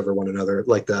notes over one another,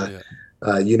 like the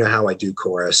You Know How I Do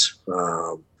chorus.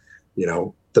 You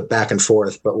know, the back and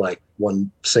forth, but like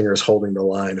one singer is holding the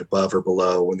line above or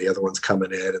below when the other one's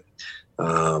coming in.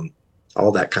 And,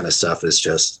 all that kind of stuff is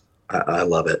just, I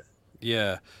love it.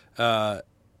 Yeah.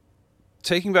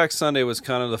 Taking Back Sunday was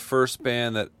kind of the first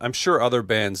band that I'm sure other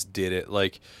bands did it.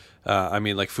 Like, I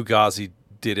mean, like Fugazi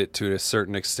did it to a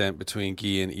certain extent between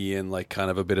Guy and Ian, like kind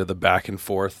of a bit of the back and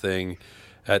forth thing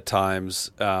at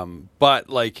times. But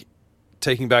like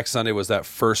Taking Back Sunday was that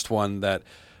first one that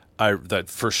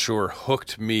for sure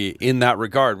hooked me in that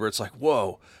regard, where it's like,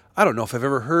 whoa, I don't know if I've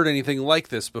ever heard anything like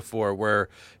this before, where,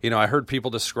 you know, I heard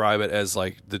people describe it as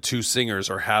like the two singers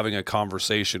are having a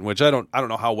conversation, which I don't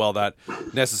know how well that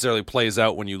necessarily plays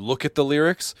out when you look at the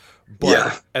lyrics,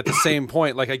 but at the same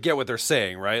point, like I get what they're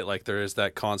saying, right? Like there is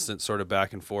that constant sort of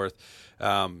back and forth.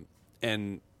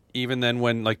 And even then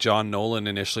when like John Nolan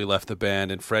initially left the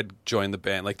band and Fred joined the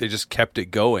band, like they just kept it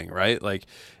going, right? Like,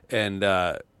 and,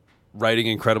 writing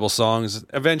incredible songs.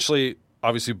 Eventually,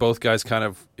 obviously, both guys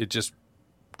it just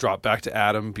dropped back to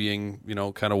Adam being, you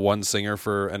know, kind of one singer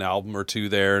for an album or two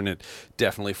there, and it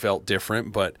definitely felt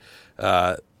different. But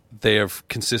they have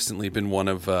consistently been one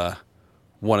of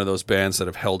those bands that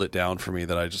have held it down for me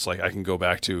that I just like I can go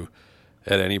back to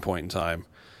at any point in time.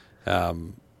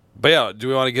 But yeah, do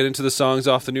we want to get into the songs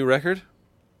off the new record?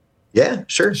 Yeah,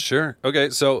 sure. Sure.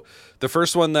 Okay, so the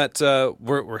first one that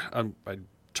I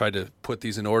tried to put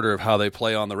these in order of how they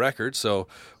play on the record, so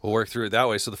we'll work through it that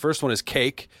way. So the first one is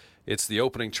Cake. It's the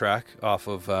opening track off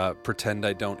of Pretend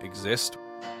I Don't Exist.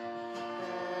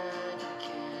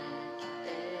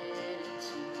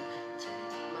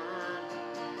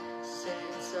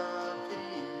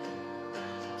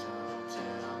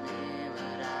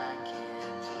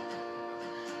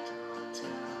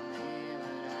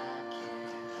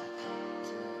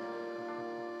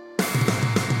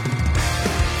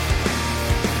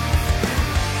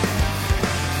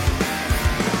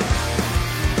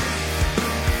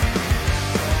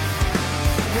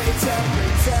 It's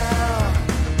every time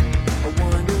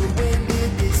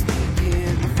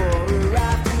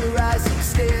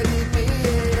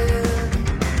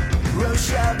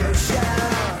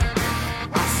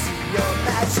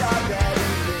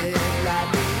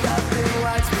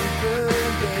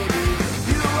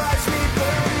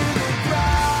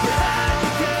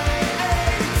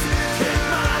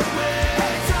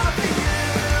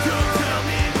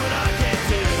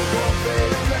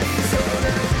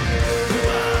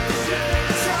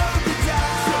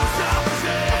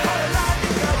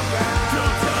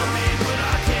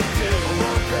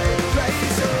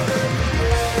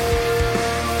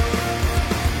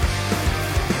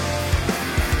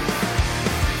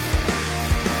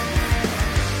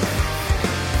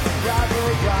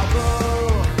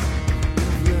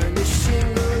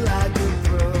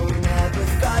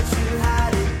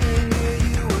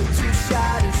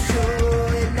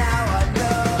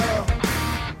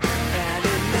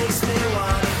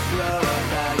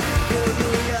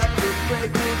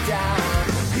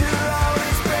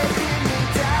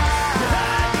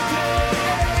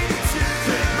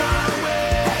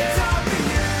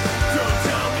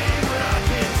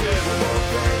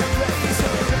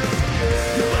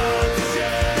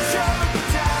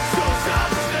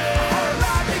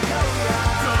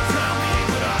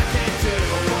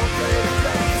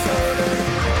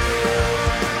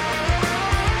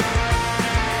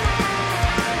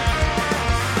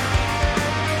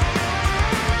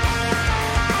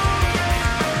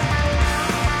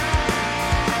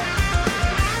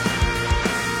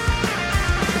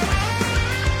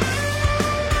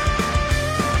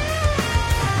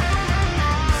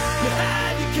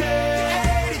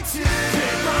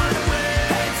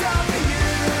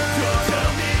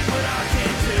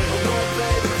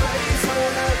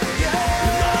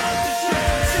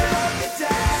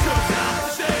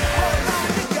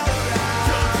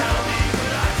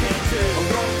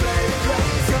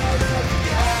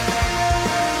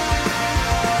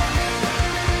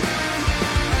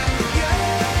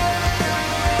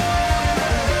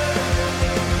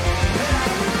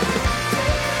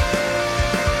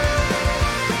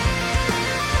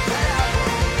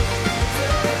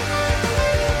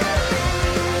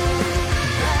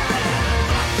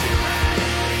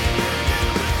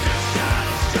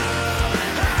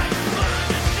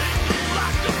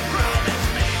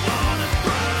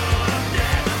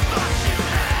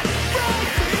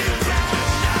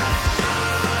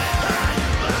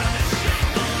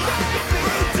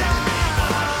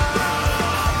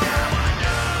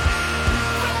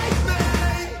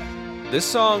This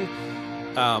song,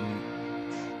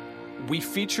 we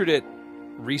featured it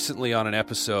recently on an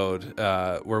episode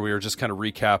where we were just kind of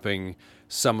recapping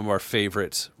some of our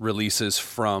favorite releases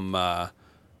from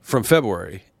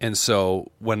February. And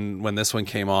so when this one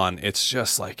came on, it's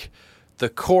just like the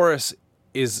chorus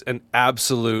is an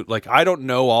absolute, like, I don't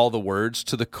know all the words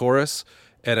to the chorus,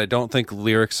 and I don't think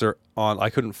lyrics are on. I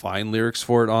couldn't find lyrics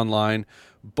for it online,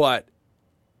 but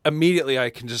immediately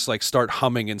I can just like start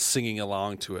humming and singing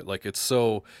along to it. Like it's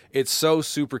so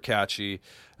super catchy.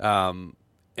 And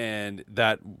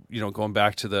that, going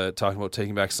back to talking about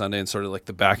Taking Back Sunday and sort of like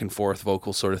the back and forth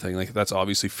vocal sort of thing, like that's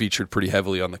obviously featured pretty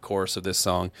heavily on the chorus of this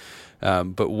song.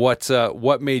 But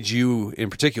what made you in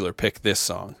particular pick this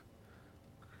song?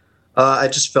 I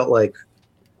just felt like,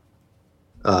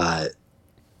 I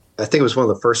think it was one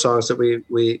of the first songs that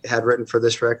we had written for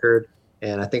this record.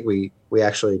 And I think we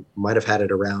actually might have had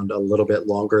it around a little bit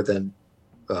longer than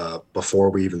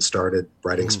before we even started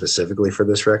writing specifically for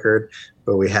this record,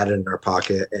 but we had it in our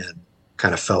pocket and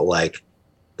kind of felt like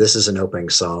this is an opening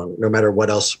song. No matter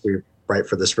what else we write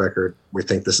for this record, we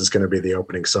think this is going to be the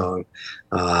opening song.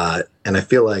 And I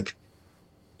feel like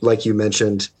you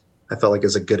mentioned, I felt like it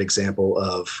was a good example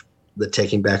of the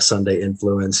Taking Back Sunday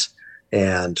influence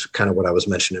and kind of what I was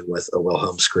mentioning with A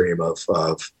Wilhelm Scream of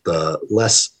the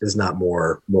less is not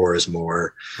more, more is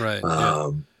more. Right.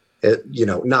 It,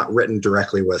 not written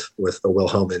directly with a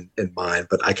Wilhelm in mind,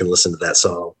 but I can listen to that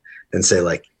song and say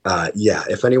like,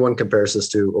 if anyone compares this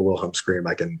to A Wilhelm Scream,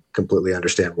 I can completely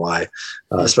understand why,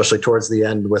 especially towards the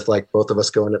end with like both of us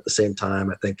going at the same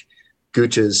time. I think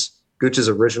Gooch's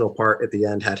original part at the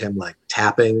end had him like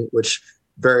tapping, which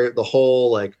the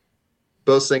whole, like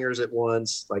both singers at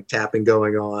once, like tapping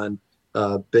going on,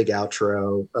 big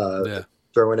outro,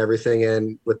 throwing everything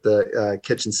in with the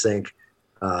kitchen sink,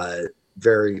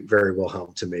 very, very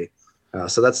Wilhelm to me.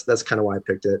 So that's kind of why I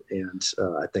picked it. And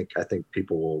I think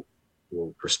people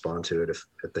will respond to it if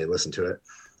they listen to it.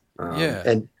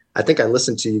 And I think I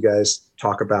listened to you guys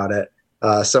talk about it.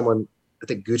 Someone, I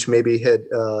think Gooch maybe had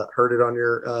heard it on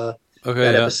your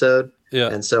episode. Yeah.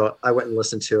 And so I went and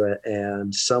listened to it,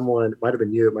 and someone, it might have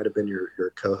been you, it might have been your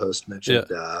co-host, mentioned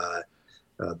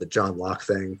the John Locke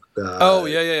thing.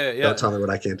 Don't tell me what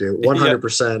I can't do.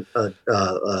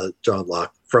 100% John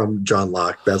Locke from John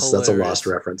Locke. That's a lost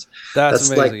reference. That's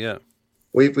amazing. Like,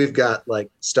 we've got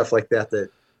like stuff like that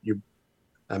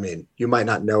you might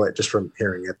not know it just from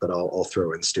hearing it, but I'll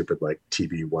throw in stupid like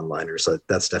TV one-liners. So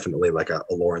that's definitely like a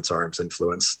Lawrence Arms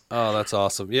influence. Oh, that's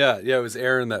awesome. Yeah. It was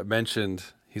Aaron that mentioned.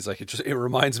 He's like, it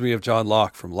reminds me of John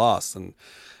Locke from Lost, and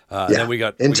then we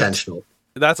got intentional.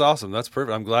 That's awesome. That's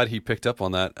perfect. I'm glad he picked up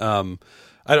on that. I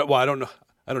don't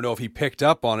know if he picked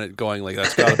up on it going like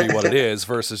that's got to be what it is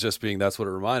versus just being that's what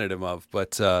it reminded him of.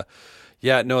 But and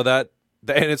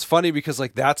it's funny because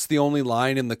like that's the only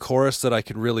line in the chorus that I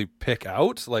can really pick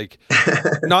out. Like,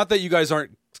 not that you guys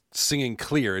aren't singing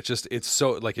clear. It's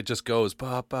so like it just goes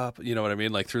bop bop. You know what I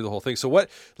mean? Like through the whole thing. So what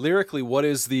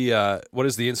is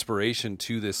the inspiration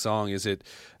to this song? Is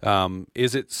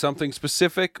it something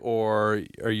specific, or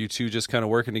are you two just kind of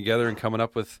working together and coming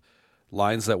up with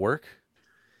lines that work?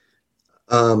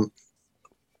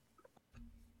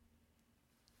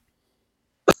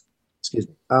 Excuse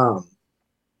me.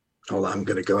 Hold on, I'm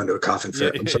going to go into a coughing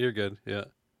fit. Yeah, you're good. Yeah.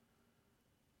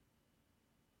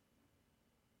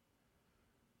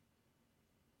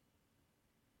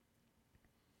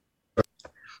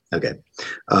 Okay.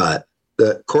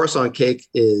 The chorus on Cake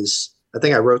is, I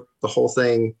think I wrote the whole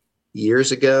thing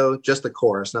years ago, just the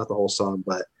chorus, not the whole song,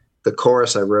 but the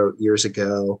chorus I wrote years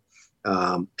ago.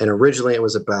 And originally it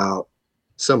was about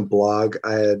some blog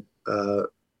I had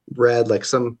read, like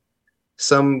some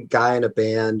guy in a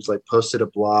band like posted a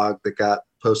blog that got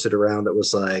posted around that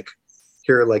was like,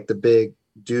 here are like the big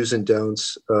do's and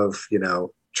don'ts of,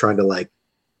 trying to like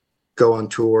go on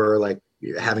tour, like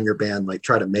having your band like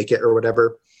try to make it or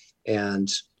whatever.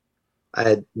 And I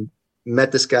had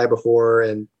met this guy before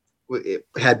and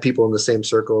had people in the same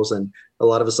circles, and a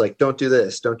lot of us like, don't do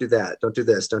this, don't do that, don't do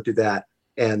this, don't do that.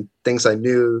 And things I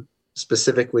knew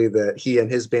specifically that he and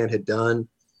his band had done.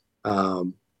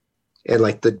 And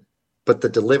like but the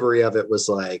delivery of it was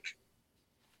like,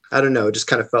 I don't know, it just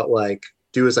kind of felt like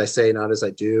do as I say, not as I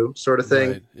do sort of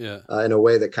thing. Right, yeah. In a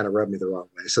way that kind of rubbed me the wrong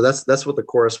way. So that's what the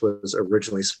chorus was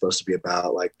originally supposed to be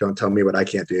about. Like, don't tell me what I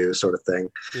can't do sort of thing.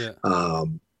 Yeah.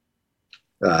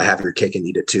 Have your cake and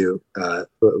eat it too,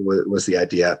 was the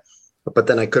idea. But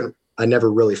then I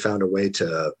never really found a way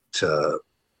to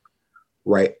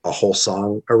write a whole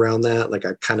song around that. Like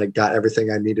I kind of got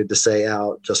everything I needed to say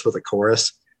out just with a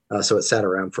chorus. So it sat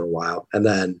around for a while. And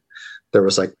then there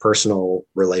was like personal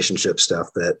relationship stuff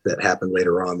that happened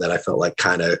later on that I felt like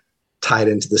kind of tied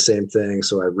into the same thing.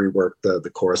 So I reworked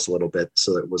the chorus a little bit.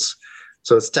 So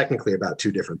it's technically about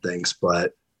two different things,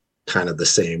 but kind of the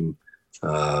same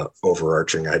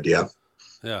overarching idea.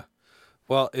 Yeah.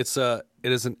 Well, it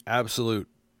is an absolute,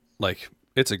 like,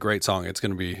 it's a great song. It's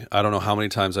going to be, I don't know how many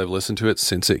times I've listened to it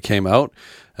since it came out.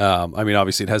 I mean,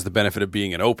 obviously it has the benefit of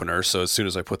being an opener. So as soon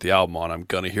as I put the album on, I'm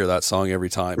going to hear that song every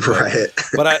time. Right.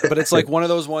 But it's like one of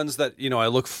those ones that, I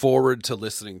look forward to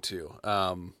listening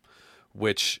to,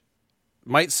 which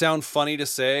might sound funny to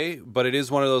say, but it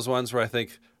is one of those ones where I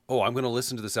think, oh, I'm going to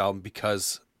listen to this album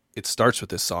because it starts with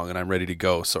this song and I'm ready to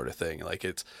go, sort of thing. Like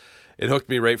it hooked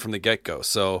me right from the get-go.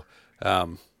 So,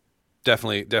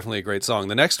 definitely a great song.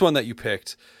 The next one that you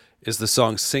picked is the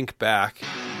song Sink Back.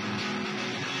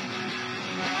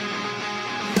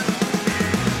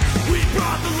 We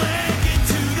brought the leg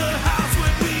into the house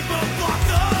when we both blocked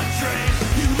the drain.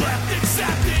 You left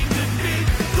accepting defeat.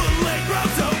 The leg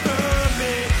rose over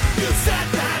me. You said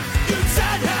that, you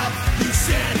said help. You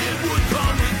said it would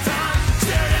come with time.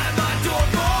 Stared at my door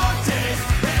for days,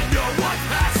 and no one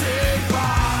passing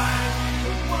by.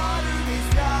 The water is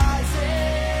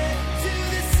rising to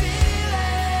the ceiling.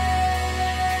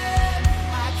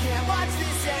 I can't watch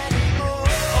this anymore.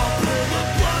 I'll pull the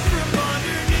plug from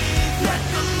underneath. Let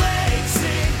the lake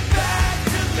sink back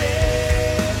to me,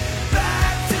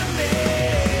 back to me.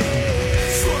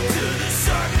 Swim to the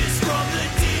surface from the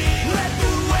deep. Let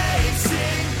the waves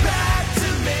sink back to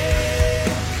me,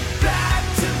 back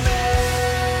to me.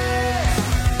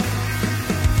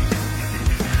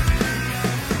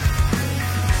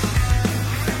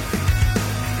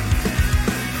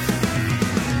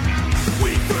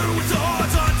 We threw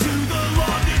swords onto the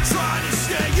lawn to try to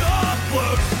stay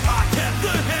afloat. I kept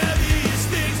the heaviest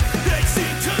things, they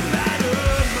seemed to matter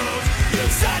most. You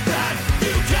said that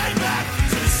you came back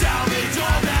to salvage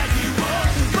all that you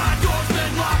owned. My door's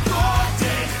been locked all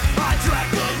day, I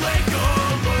dragged the lake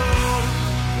alone.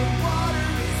 The water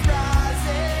is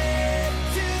rising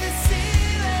to the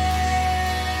ceiling.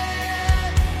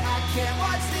 I can't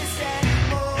watch this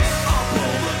anymore. I'll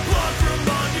pull the plug from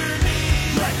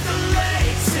underneath. Let the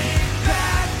lake sink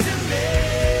back to me,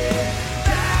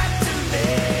 back to me.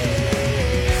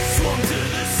 Swim to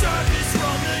the surface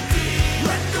from the deep.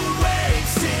 Let the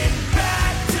waves sink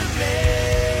back to me,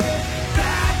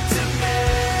 back to me.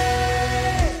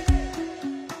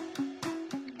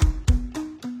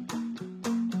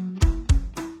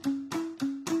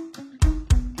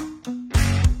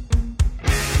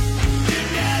 You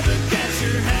never get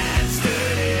your hands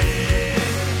dirty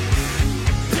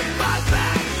to buy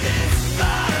back this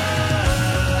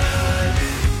blood.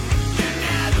 You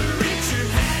never reach your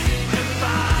hand in to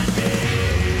find me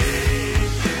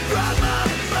from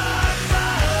above.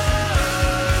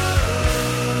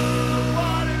 The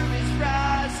water is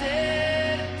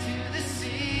rising to the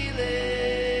ceiling.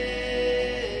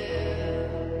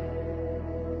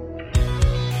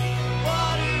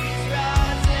 Water is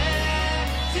rising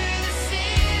to the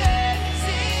ceiling,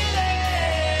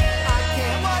 ceiling. I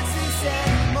can't watch this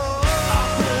anymore.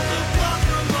 I'll pull the plug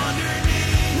from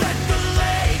underneath. Let the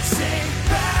lake sink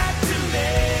back to me,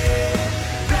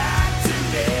 back to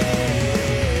me.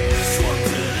 Swim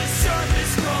to the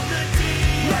surface from the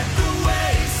deep. Let the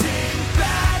waves sink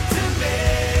back to me,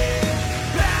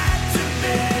 back to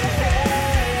me.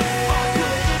 I'll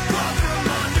pull the plug from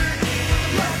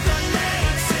underneath. Let the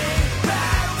lake sink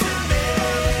back to me,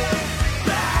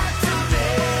 back to me.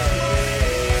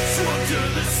 Swim to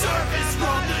the surface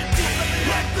from the deep.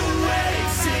 Let the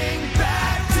waves sink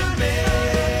back to me,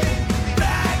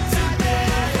 back to me.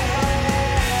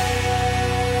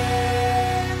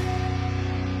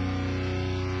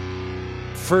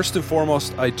 First and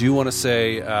foremost, I do want to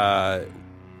say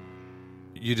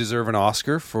you deserve an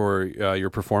Oscar for your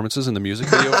performances in the music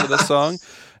video for this song.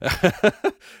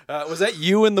 Was that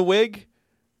you in the wig?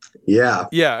 Yeah.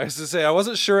 Yeah, I was to say I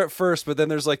wasn't sure at first, but then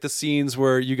there's like the scenes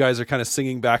where you guys are kind of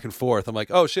singing back and forth. I'm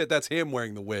like, oh shit, that's him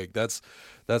wearing the wig. That's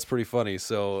pretty funny.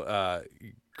 So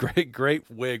great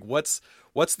wig.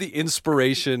 What's the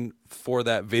inspiration for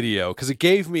that video? Because it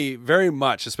gave me very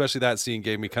much, especially that scene,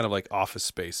 gave me kind of like Office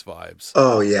Space vibes.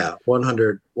 Oh yeah,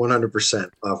 100%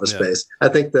 Office Yeah. Space. I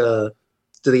think the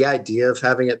idea of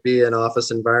having it be an office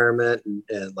environment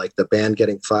and like the band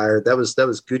getting fired, that was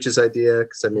Gooch's idea.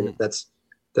 Because I mean, that's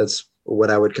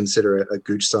what I would consider a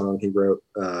Gooch song. He wrote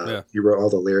he wrote all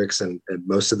the lyrics and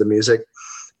most of the music.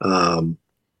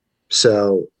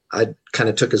 So I kind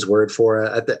of took his word for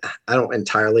it. I don't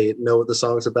entirely know what the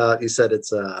song's about. He said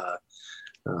it's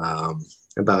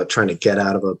about trying to get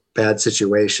out of a bad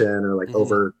situation or like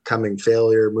overcoming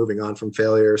failure, moving on from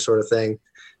failure, sort of thing.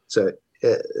 So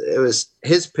it was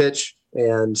his pitch,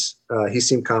 and he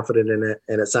seemed confident in it,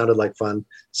 and it sounded like fun.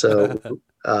 So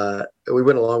we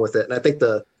went along with it. And I think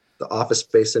the Office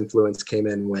Space influence came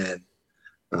in when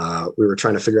we were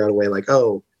trying to figure out a way like,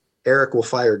 oh, Eric will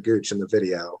fire Gooch in the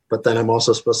video, but then I'm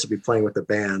also supposed to be playing with the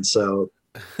band. So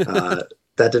that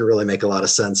didn't really make a lot of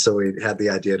sense. So we had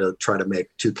the idea to try to make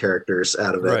two characters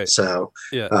out of it. Right. So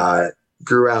Yeah.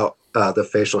 Grew out the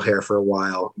facial hair for a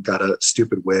while, got a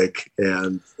stupid wig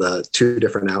and the two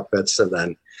different outfits, and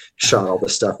then shot all the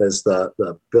stuff as the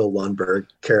Bill Lundberg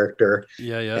character.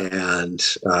 Yeah. And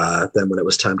then when it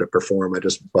was time to perform, I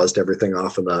just buzzed everything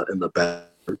off in the bed.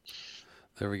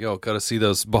 There we go. Got to see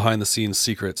those behind the scenes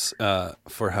secrets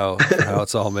for how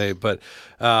it's all made. But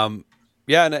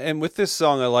yeah, and with this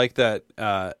song, I like that.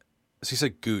 So you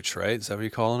said Gooch, right? Is that what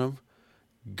you're calling him?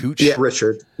 Gooch? Yeah,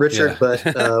 Richard. Yeah.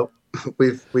 But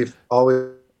we've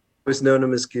always known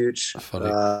him as Gooch.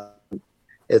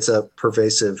 It's a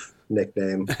pervasive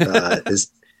nickname.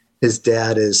 His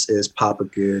dad is Papa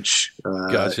Gooch.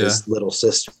 Gotcha. His little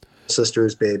sister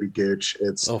is Baby Gooch.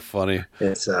 It's funny.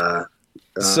 It's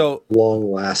so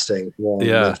long-lasting,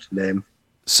 long-lived name.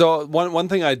 So one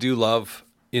thing I do love,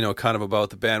 kind of about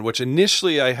the band, which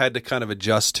initially I had to kind of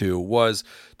adjust to, was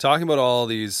talking about all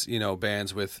these,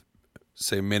 bands with,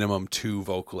 say, minimum two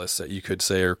vocalists that you could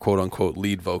say are quote unquote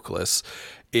lead vocalists,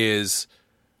 is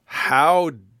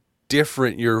how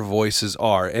different your voices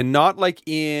are. And not like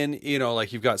in,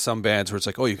 like you've got some bands where it's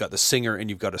like, oh, you've got the singer and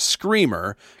you've got a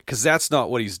screamer, because that's not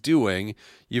what he's doing.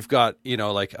 You've got,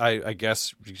 like I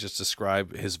guess you just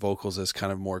describe his vocals as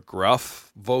kind of more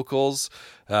gruff vocals.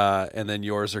 And then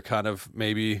yours are kind of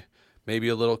maybe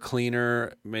a little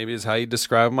cleaner, maybe is how you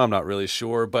describe them. I'm not really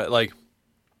sure, but like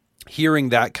hearing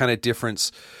that kind of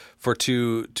difference for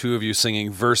two of you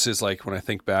singing versus like when I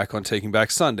think back on Taking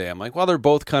Back Sunday, I'm like, well, they're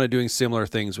both kind of doing similar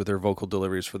things with their vocal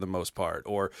deliveries for the most part.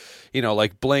 Or,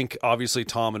 like Blink, obviously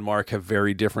Tom and Mark have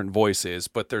very different voices,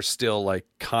 but they're still like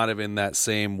kind of in that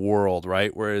same world,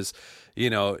 right? Whereas,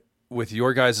 with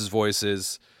your guys'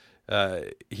 voices,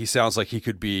 he sounds like he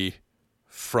could be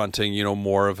fronting,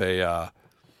 more of a,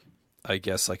 I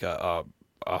guess like a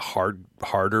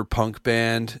harder punk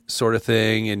band sort of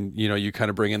thing, and you kind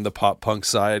of bring in the pop punk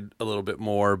side a little bit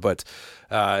more. But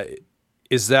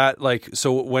is that like,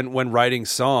 so when writing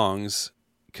songs,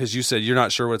 because you said you're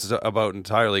not sure what it's about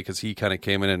entirely because he kind of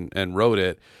came in and wrote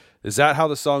it, is that how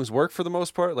the songs work for the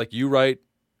most part? Like you write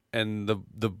and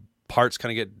the parts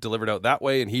kind of get delivered out that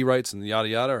way, and he writes and yada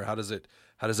yada, or how does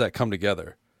that come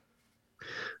together?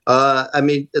 I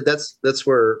mean, that's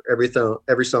where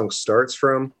every song starts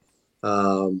from.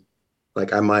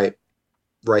 Like I might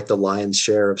write the lion's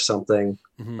share of something,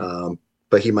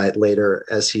 but he might later,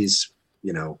 as he's,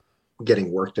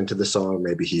 getting worked into the song,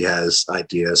 maybe he has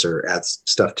ideas or adds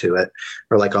stuff to it.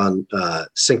 Or like on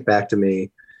Sink Back to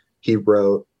Me, he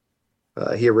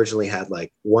originally had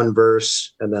like one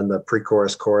verse and then the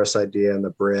pre-chorus chorus idea and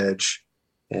the bridge.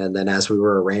 And then as we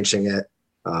were arranging it,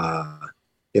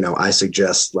 I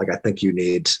suggest like, I think you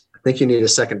need a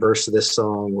second verse to this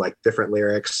song, like different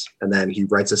lyrics. And then he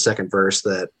writes a second verse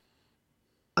that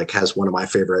like has one of my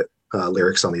favorite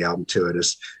lyrics on the album to it.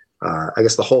 Is I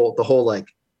guess the whole like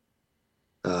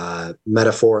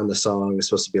metaphor in the song is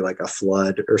supposed to be like a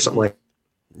flood or something like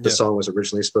the song was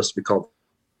originally supposed to be called.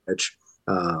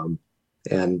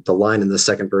 And the line in the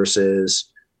second verse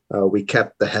is, we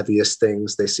kept the heaviest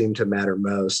things, they seem to matter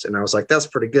most. And I was like, that's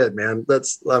pretty good, man.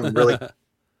 I'm really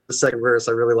the second verse.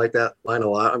 I really like that line a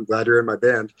lot. I'm glad you're in my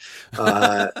band.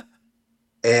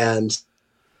 And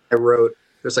I wrote,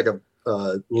 there's like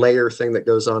a layer thing that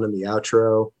goes on in the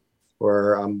outro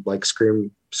where I'm like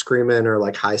screaming or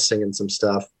like high singing some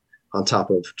stuff on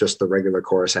top of just the regular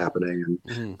chorus happening.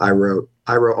 And I wrote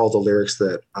all the lyrics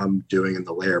that I'm doing in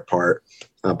the layer part,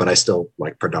 but I still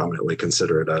like predominantly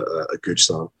consider it a Gooch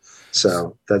song.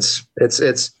 So it's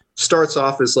starts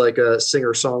off as like a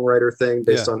singer-songwriter thing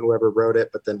based on whoever wrote it,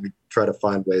 but then we try to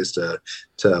find ways to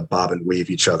bob and weave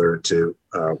each other into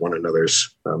one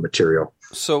another's material.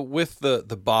 So with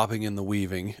the bobbing and the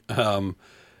weaving,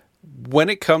 when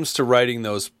it comes to writing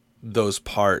those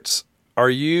parts, are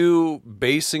you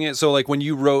basing it? So like when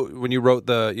you wrote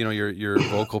the your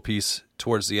vocal piece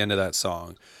towards the end of that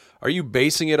song, are you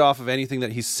basing it off of anything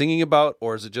that he's singing about,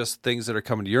 or is it just things that are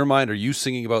coming to your mind? Are you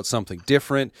singing about something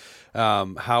different?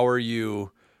 How are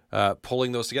you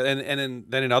pulling those together? And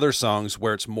then in other songs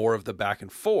where it's more of the back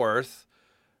and forth,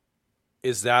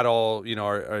 is that all,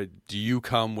 do you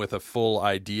come with a full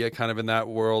idea kind of in that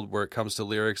world where it comes to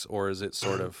lyrics, or is it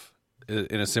sort of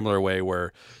in a similar way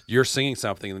where you're singing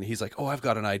something and he's like, oh, I've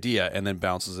got an idea, and then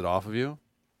bounces it off of you?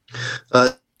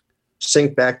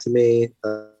 Sync back to me,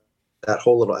 that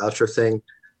whole little outro thing.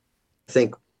 I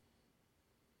think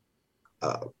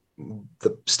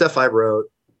the stuff I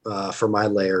wrote for my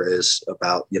layer is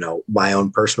about, my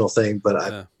own personal thing, but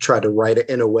I tried to write it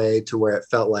in a way to where it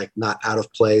felt like not out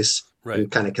of place, right,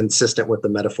 and kind of consistent with the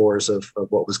metaphors of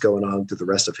what was going on through the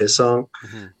rest of his song.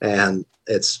 Mm-hmm. And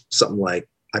it's something like,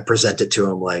 I present it to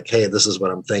him like, hey, this is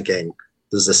what I'm thinking.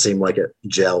 Does this seem like it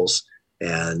gels?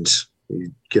 And he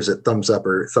gives it thumbs up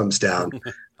or thumbs down.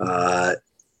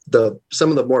 Some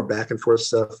of the more back and forth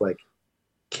stuff like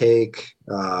Cake,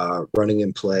 Running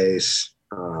in Place,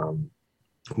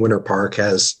 Winter Park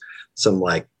has some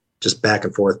like just back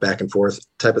and forth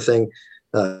type of thing.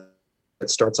 It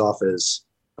starts off as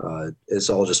it's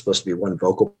all just supposed to be one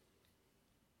vocal,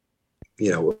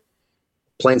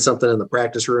 playing something in the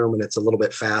practice room, and it's a little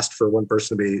bit fast for one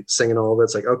person to be singing all of it.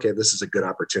 It's like, okay, this is a good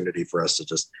opportunity for us to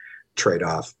just trade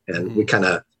off. And we kind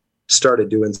of started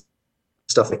doing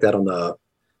stuff like that on the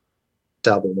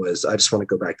album. Was I just want to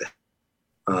go back to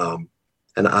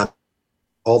and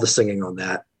all the singing on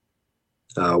that,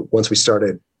 once we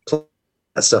started playing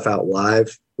that stuff out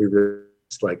live, we were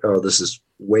like, oh, this is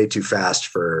way too fast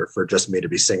for just me to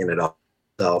be singing it all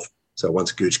myself. So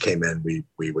once Gooch came in,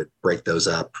 we would break those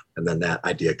up, and then that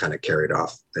idea kind of carried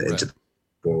off into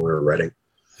when we were writing.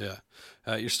 Yeah.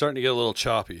 You're starting to get a little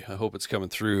choppy. I hope it's coming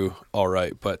through all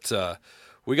right. But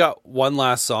we got one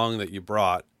last song that you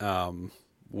brought,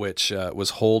 which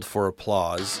was Hold for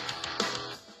Applause.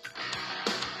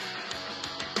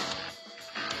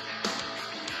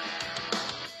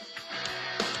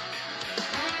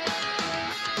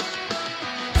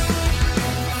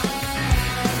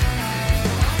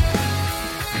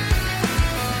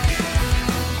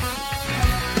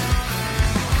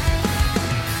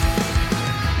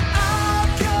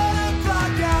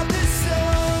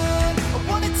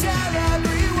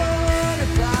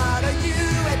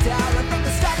 From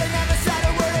the start, I never said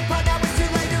a word, and part that was too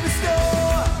late to restore.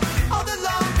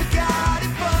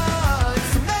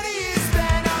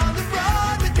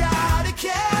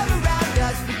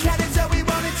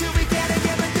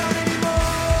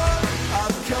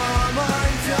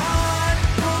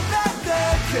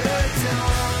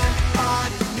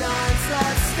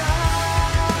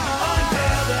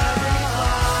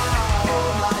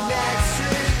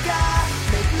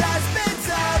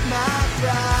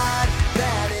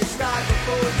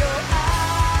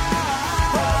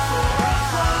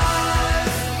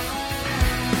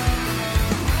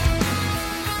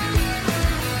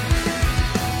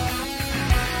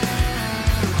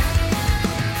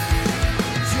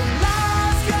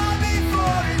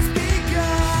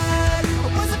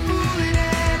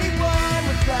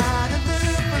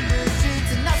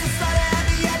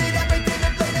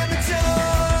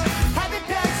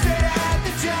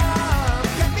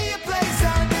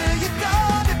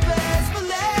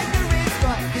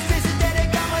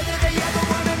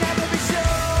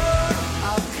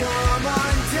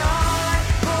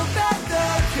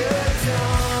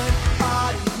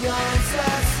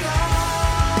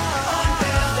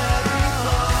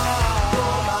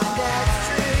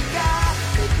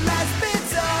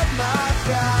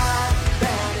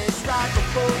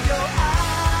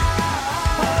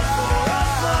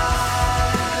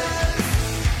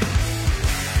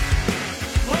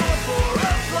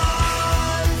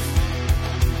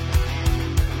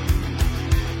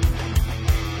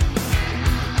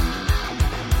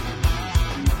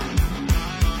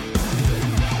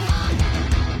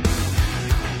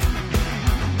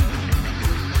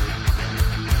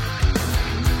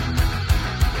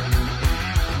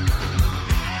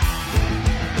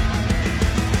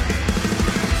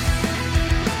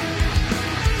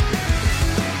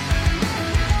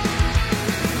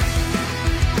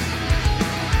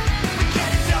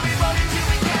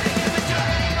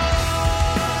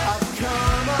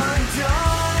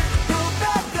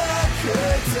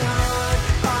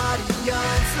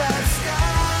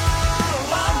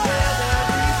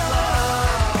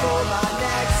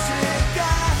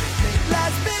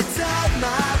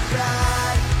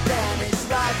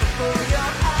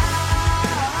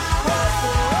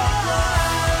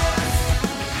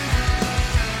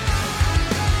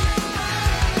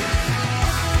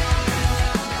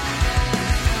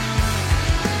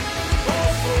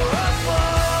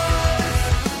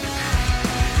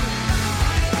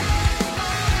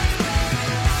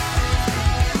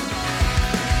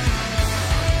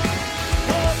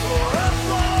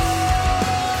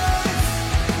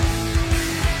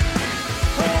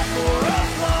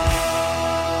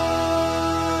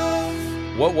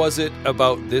 What was it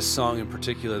about this song in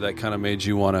particular that kind of made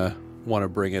you want to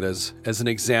bring it as an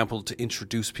example to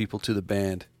introduce people to the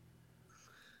band?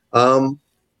 I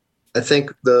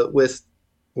think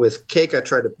with Cake, I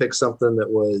tried to pick something that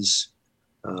was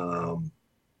a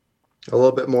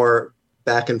little bit more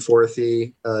back and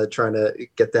forthy, trying to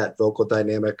get that vocal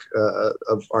dynamic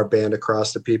of our band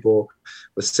across to people.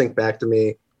 With Sink Back to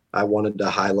Me, I wanted to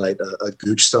highlight a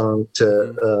Gooch song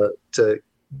to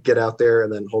get out there,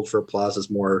 and then Hold for Applause is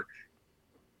more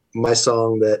my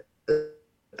song that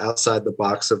outside the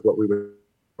box of what we would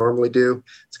normally do.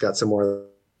 It's got some more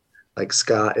like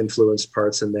ska influenced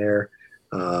parts in there.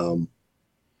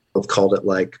 I've called it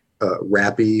like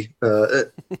rappy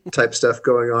type stuff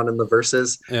going on in the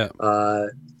verses,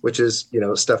 which is,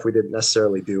 stuff we didn't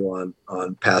necessarily do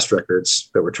on past records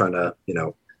that we're trying to,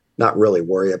 not really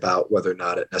worry about whether or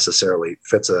not it necessarily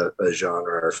fits a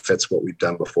genre or fits what we've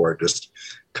done before. Just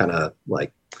kind of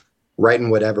like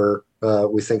writing whatever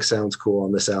we think sounds cool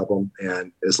on this album.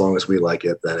 And as long as we like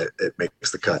it, then it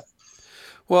makes the cut.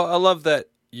 Well, I love that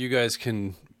you guys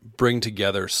can bring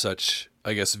together such,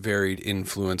 I guess, varied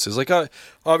influences. Like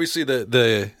obviously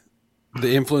the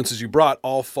influences you brought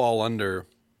all fall under,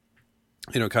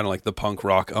 kind of like the punk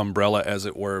rock umbrella, as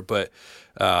it were. But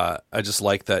I just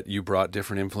like that you brought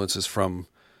different influences from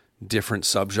different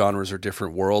subgenres or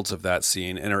different worlds of that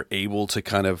scene and are able to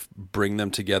kind of bring them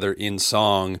together in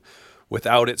song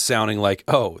without it sounding like,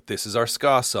 oh, this is our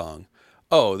ska song.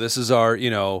 Oh, this is our,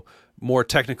 more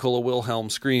technical, a Wilhelm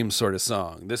Scream sort of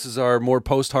song. This is our more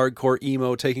post-hardcore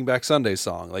emo Taking Back Sunday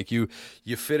song. Like you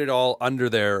fit it all under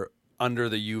there, under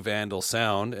the You Vandal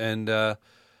sound. And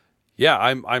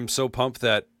I'm so pumped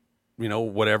that,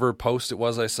 whatever post it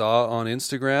was I saw on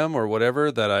Instagram or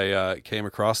whatever, that I came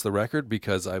across the record,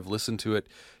 because I've listened to it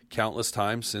countless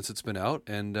times since it's been out.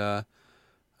 And I'm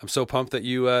so pumped that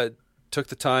you took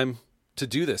the time to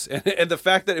do this. And the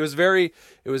fact that it was very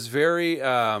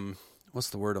what's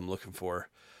the word I'm looking for?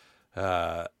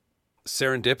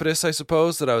 Serendipitous, I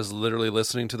suppose, that I was literally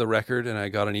listening to the record and I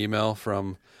got an email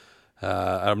from,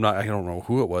 I don't know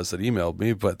who it was that emailed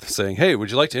me, but saying, hey, would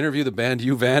you like to interview the band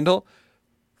You Vandal?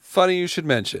 Funny you should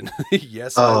mention.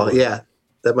 Yes. Oh, yeah.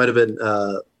 That might have been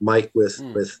Mike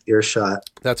with Earshot.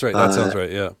 That's right. That sounds right.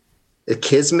 Yeah.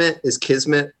 Kismet. Is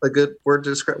Kismet a good word to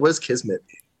describe? What does Kismet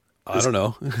mean? I don't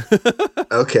know.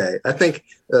 Okay. I think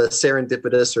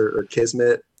serendipitous or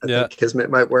Kismet. I think Kismet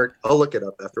might work. I'll look it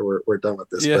up after we're done with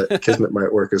this, but Kismet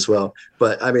might work as well.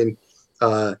 But I mean,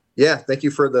 thank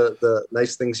you for the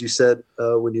nice things you said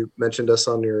when you mentioned us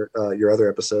on your other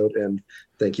episode. And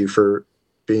thank you for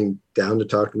being down to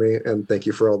talk to me. And thank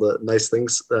you for all the nice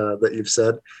things that you've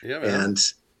said. Yeah, man.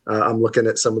 And I'm looking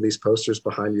at some of these posters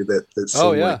behind you that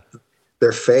seem like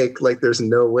they're fake. Like there's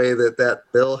no way that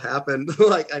bill happened.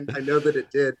 Like I know that it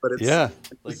did, but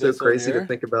it's so crazy to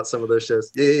think about some of those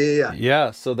shows. Yeah.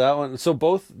 So that one. So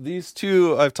both these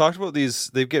two, I've talked about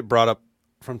these. They get brought up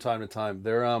from time to time.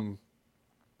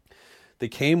 They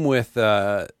came with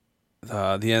the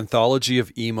anthology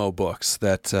of emo books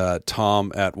that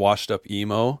Tom at Washed Up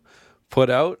Emo put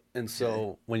out. And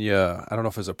so when I don't know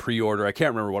if it was a pre-order, I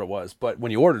can't remember what it was, but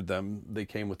when you ordered them, they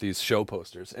came with these show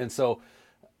posters. And so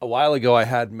a while ago, I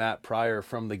had Matt Pryor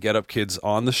from the Get Up Kids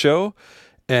on the show,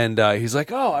 and he's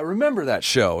like, oh, I remember that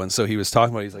show. And so he was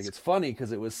talking about, he's like, it's funny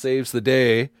because it was Saves the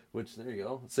Day, which, there you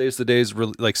go, Saves the Day's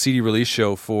CD release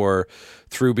show for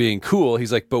Through Being Cool.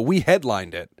 He's like, but we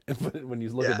headlined it. And when you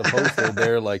look at the poster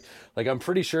there, like I'm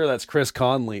pretty sure that's Chris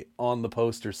Conley on the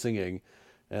poster singing.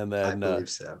 And then, I believe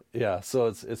so. Yeah, so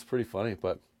it's pretty funny,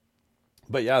 but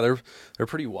yeah, they're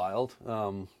pretty wild.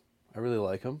 I really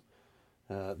like them.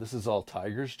 This is all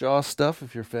Tiger's Jaw stuff,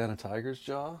 if you're a fan of Tiger's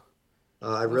Jaw.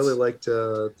 I really liked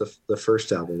the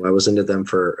first album. I was into them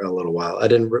for a little while. I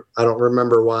don't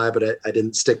remember why, but I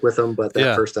didn't stick with them. But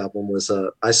that first album was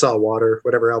I Saw Water,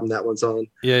 whatever album that one's on.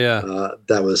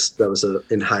 That was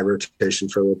in high rotation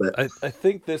for a little bit. I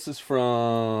think this is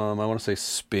from, I want to say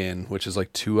Spin, which is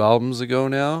like 2 albums ago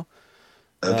now.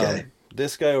 Okay.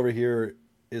 This guy over here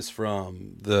is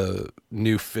from the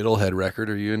new Fiddlehead record.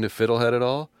 Are you into Fiddlehead at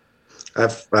all?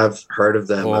 I've heard of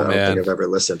them. I don't think I've ever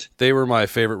listened. They were my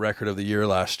favorite record of the year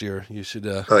last year. You should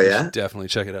you should definitely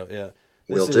check it out. Yeah.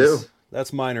 Will do.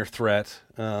 That's Minor Threat.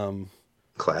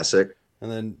 Classic.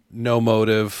 And then No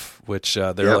Motive, which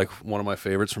they're like one of my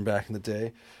favorites from back in the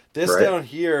day. This down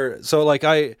here, so like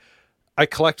I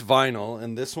collect vinyl,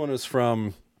 and this one is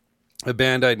from a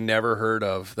band I'd never heard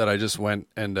of that I just went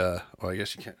and I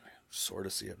guess you can't sort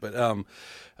of see it, but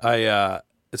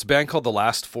it's a band called The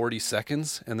Last 40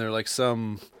 Seconds, and they're like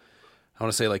some, I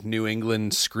want to say like New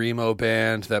England screamo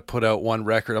band that put out one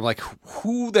record. I'm like,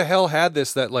 who the hell had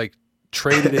this that like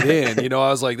traded it in. You know, I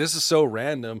was like, this is so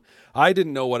random. I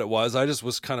didn't know what it was. I just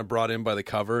was kind of brought in by the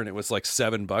cover, and it was like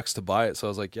 $7 to buy it. So I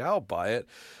was like, yeah, I'll buy it.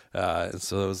 And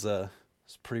so it was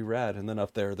pretty rad. And then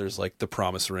up there's like the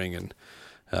Promise Ring and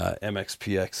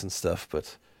MXPX and stuff.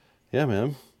 But yeah,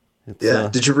 man.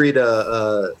 Did you read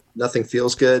Nothing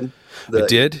Feels Good? I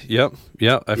did. Yep.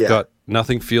 I've got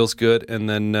Nothing Feels Good. And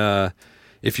then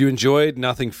if you enjoyed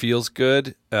Nothing Feels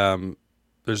Good,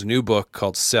 there's a new book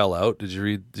called Sell Out. Did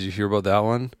you hear about that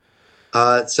one?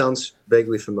 It sounds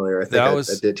vaguely familiar. I think I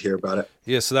did hear about it.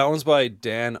 Yeah, so that one's by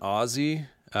Dan Ozzie,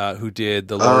 who did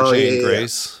the Laura Jane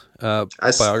Grace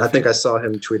biography. I think I saw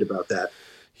him tweet about that.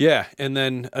 Yeah, and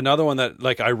then another one that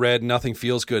like I read, Nothing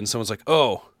Feels Good, and someone's like,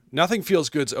 "Oh, Nothing Feels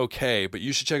Good's okay, but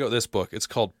you should check out this book. It's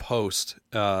called Post,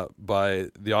 by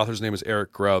the author's name is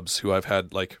Eric Grubbs, who I've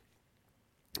had like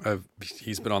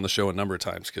he's been on the show a number of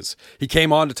times because he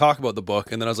came on to talk about the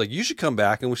book, and then I was like, you should come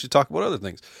back and we should talk about other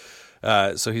things.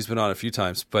 So he's been on a few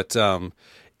times, but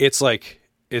it's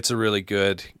a really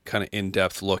good kind of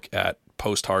in-depth look at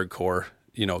post-hardcore,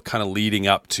 you know, kind of leading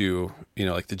up to, you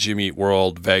know, like the Jimmy Eat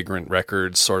World, Vagrant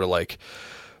Records sort of like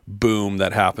boom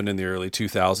that happened in the early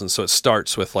 2000s. So it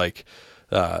starts with like,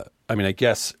 I mean, I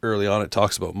guess early on it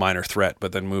talks about Minor Threat,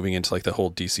 but then moving into like the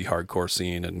whole DC hardcore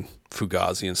scene and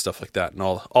Fugazi and stuff like that. And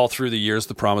all through the years,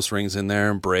 the Promise Ring's in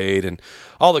there and Braid and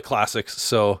all the classics.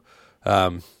 So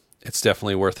it's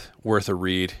definitely worth a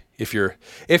read. If you're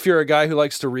a guy who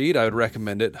likes to read, I would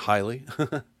recommend it highly.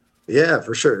 Yeah,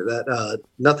 for sure. That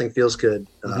Nothing Feels Good.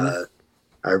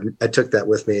 I took that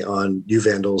with me on U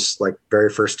Vandal's like very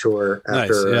first tour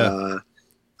after, nice,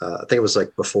 I think it was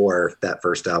like before that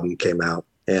first album came out.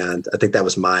 And I think that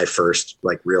was my first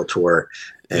like real tour,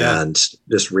 and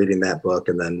just reading that book.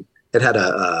 And then it had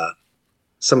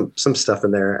some stuff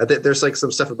in there. I think there's like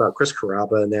some stuff about Chris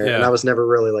Carrabba in there. And I was never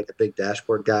really like a big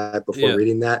Dashboard guy before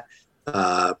reading that.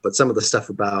 But some of the stuff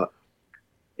about,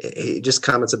 he just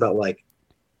comments about like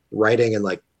writing and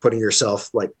like putting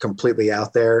yourself like completely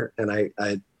out there. And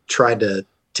I tried to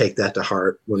take that to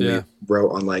heart when we wrote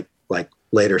on like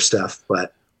later stuff,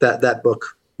 but that book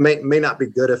may not be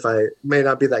good may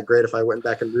not be that great if I went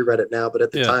back and reread it now, but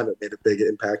at the time it made a big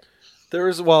impact.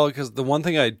 Because the one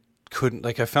thing I couldn't,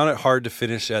 like, I found it hard to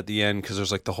finish at the end because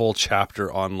there's like the whole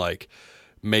chapter on like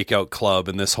Makeout Club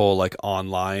and this whole like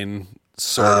online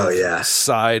sort of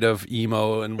side of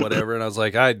emo and whatever. And I was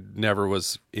like, I never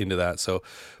was into that. So,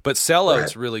 but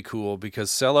Sellout's really cool because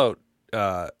Sellout,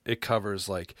 it covers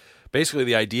like, basically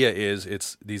the idea is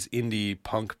it's these indie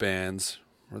punk bands.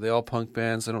 Were they all punk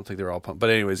bands? I don't think they're all punk. But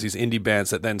anyways, these indie bands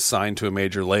that then signed to a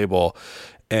major label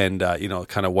and, you know,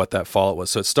 kind of what that fallout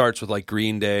was. So it starts with like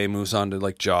Green Day, moves on to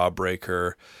like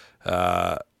Jawbreaker.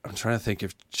 I'm trying to think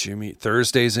if Jimmy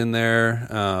Thursday's in there.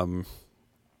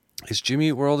 Is Jimmy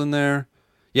Eat World in there?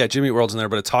 Yeah, Jimmy Eat World's in there,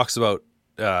 but it talks about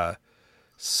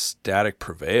Static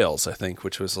Prevails, I think,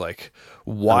 which was like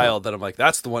wild that I'm like,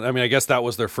 that's the one. I mean, I guess that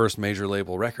was their first major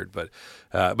label record, but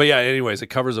yeah, anyways, it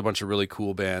covers a bunch of really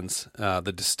cool bands.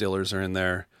 The Distillers are in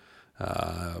there.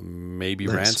 Maybe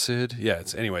nice. Rancid. Yeah,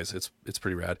 it's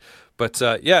pretty rad. But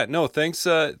thanks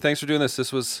for doing this.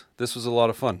 This was a lot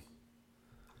of fun.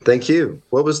 Thank you.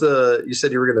 What was you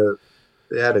said you were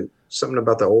gonna something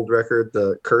about the old record,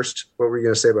 the Cursed. What were you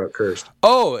gonna say about Cursed?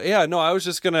 Oh yeah, no, I was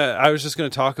just gonna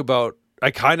talk about,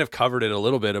 I kind of covered it a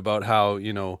little bit about how,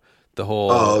 you know, the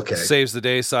whole Saves the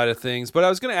Day side of things. But I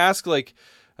was going to ask, like,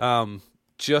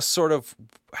 just sort of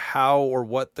how or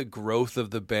what the growth of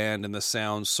the band and the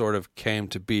sound sort of came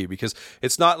to be. Because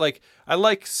it's not like, I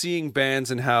like seeing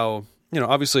bands and how, you know,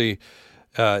 obviously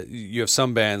you have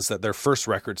some bands that their first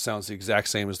record sounds the exact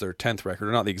same as their 10th record,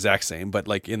 or not the exact same, but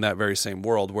like in that very same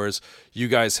world. Whereas you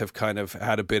guys have kind of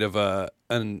had a bit of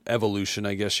an evolution,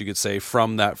 I guess you could say,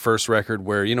 from that first record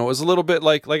where, you know, it was a little bit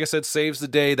like I said, Saves the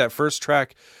Day, that first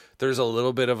track, there's a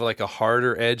little bit of like a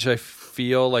harder edge, I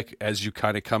feel like, as you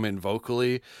kind of come in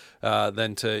vocally,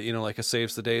 than to, you know, like a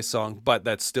Saves the Day song, but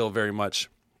that's still very much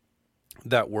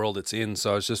that world it's in.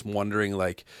 So I was just wondering,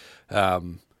 like,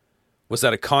 was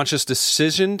that a conscious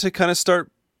decision to kind of start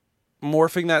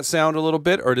morphing that sound a little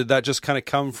bit, or did that just kind of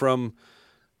come from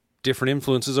different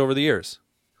influences over the years?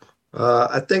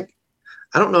 I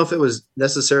don't know if it was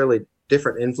necessarily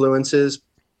different influences,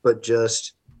 but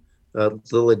just the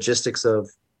logistics of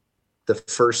the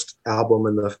first album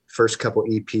and the first couple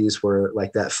EPs were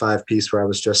like that 5-piece where I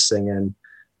was just singing.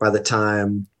 By the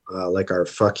time like our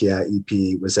Fuck Yeah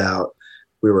EP was out,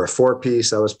 we were a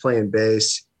 4-piece. I was playing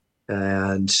bass.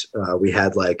 And we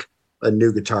had like a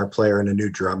new guitar player and a new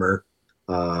drummer.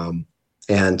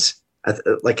 And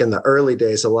like in the early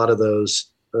days, a lot of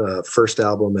those first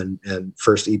album and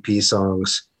first EP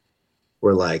songs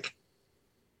were like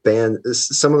band.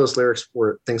 Some of those lyrics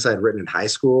were things I had written in high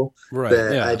school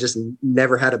that I just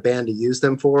never had a band to use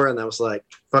them for. And I was like,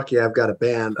 fuck yeah, I've got a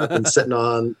band. I've been sitting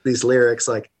on these lyrics.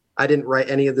 Like, I didn't write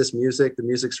any of this music. The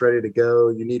music's ready to go.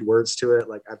 You need words to it.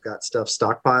 Like, I've got stuff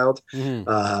stockpiled,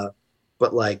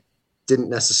 but like didn't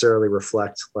necessarily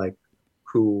reflect like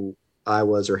who I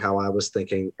was or how I was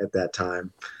thinking at that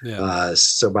time.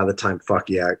 So by the time Fuck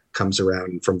Yeah comes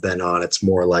around from then on, it's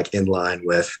more like in line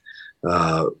with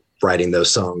writing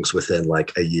those songs within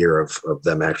like a year of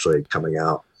them actually coming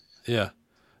out. Yeah.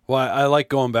 Well, I like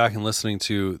going back and listening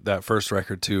to that first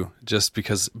record too, just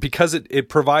because it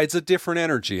provides a different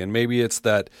energy, and maybe it's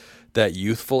that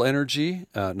youthful energy.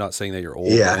 Not saying that you're old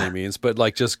by any means, but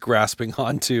like just grasping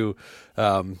onto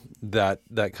that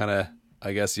kind of,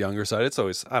 I guess, younger side. It's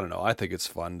always, I don't know. I think it's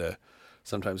fun to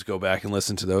sometimes go back and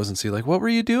listen to those and see like, what were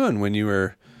you doing when you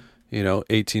were,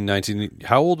 18, 19?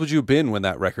 How old would you have been when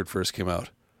that record first came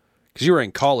out? Because you were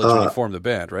in college when you formed the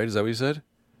band, right? Is that what you said?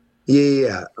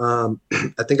 Yeah.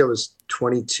 I think I was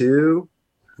 22.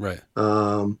 Right.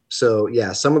 So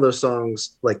yeah, some of those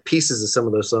songs, like pieces of some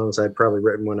of those songs I'd probably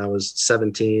written when I was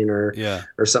 17 or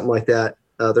something like that.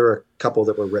 There were a couple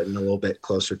that were written a little bit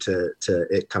closer to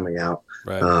it coming out.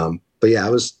 Right. But yeah, I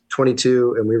was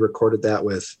 22 and we recorded that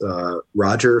with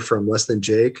Roger from Less Than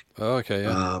Jake. Oh, okay.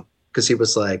 Yeah. Cause he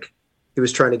was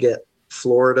trying to get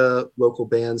Florida local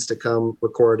bands to come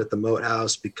record at the Moat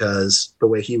House, because the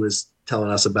way he was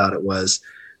telling us about it was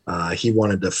he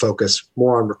wanted to focus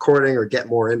more on recording or get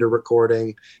more into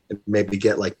recording and maybe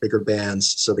get like bigger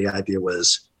bands. So the idea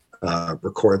was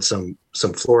record some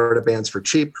Florida bands for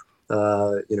cheap.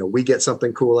 We get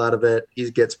something cool out of it.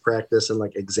 He gets practice and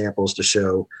like examples to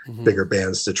show bigger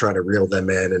bands to try to reel them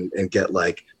in and get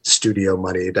like studio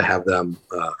money to have them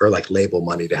or like label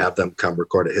money to have them come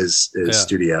record at his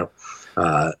studio.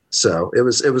 So it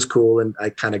was cool. And I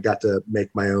kind of got to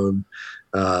make my own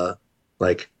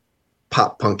like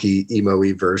pop punky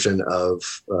emo-y version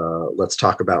of Let's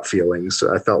Talk About Feelings.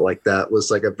 So I felt like that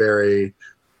was like a very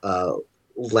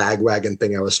lagwagon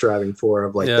thing I was striving for,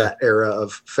 of like that era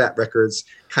of Fat Records,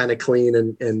 kind of clean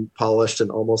and polished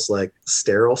and almost like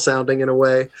sterile sounding in a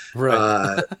way,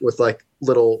 right? With like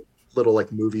little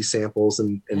like movie samples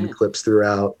and clips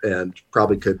throughout, and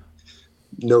probably could,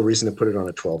 no reason to put it on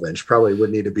a 12-inch. Probably would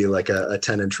need to be like a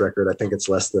 10-inch record. I think it's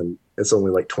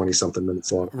only like 20 something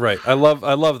minutes long. Right. I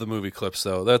love the movie clips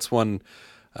though. That's one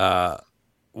of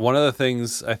the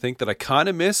things I think that I kind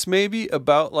of miss maybe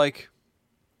about, like,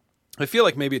 I feel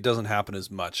like maybe it doesn't happen as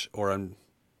much, or I'm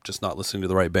just not listening to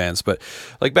the right bands, but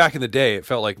like back in the day, it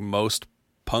felt like most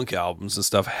punk albums and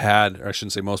stuff had, or I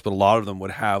shouldn't say most, but a lot of them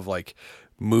would have like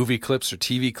movie clips or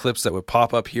TV clips that would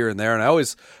pop up here and there. And I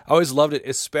always loved it,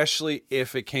 especially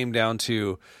if it came down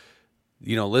to,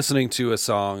 listening to a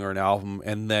song or an album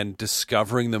and then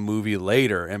discovering the movie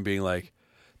later and being like,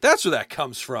 that's where that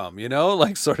comes from,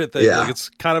 like sort of thing. Yeah. Like it's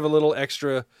kind of a little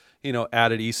extra,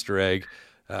 added Easter egg,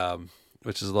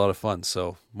 which is a lot of fun.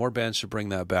 So more bands should bring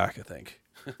that back, I think.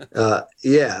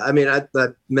 Yeah. I mean, I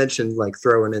mentioned like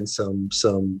throwing in some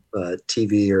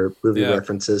TV or movie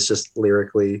references just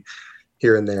lyrically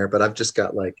here and there, but I've just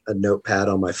got like a notepad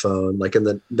on my phone. Like in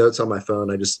the notes on my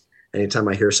phone, anytime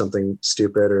I hear something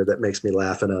stupid or that makes me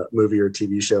laugh in a movie or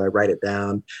TV show, I write it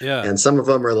down. Yeah. And some of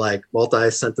them are like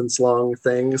multi-sentence long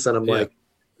things. And I'm like,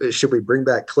 should we bring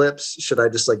back clips? Should I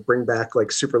just like bring back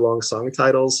like super long song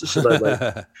titles? Should I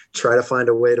like try to find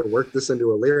a way to work this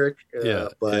into a lyric?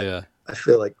 I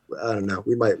feel like, I don't know.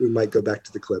 We might go back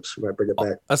to the clips. We might bring it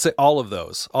back. I'd say all of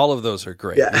those are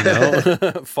great.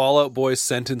 Yeah. Fall Out Boy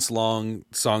sentence long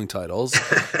song titles.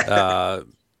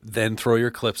 Then throw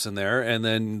your clips in there, and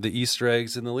then the Easter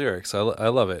eggs in the lyrics. I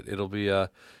love it. It'll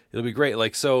be great.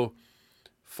 Like, so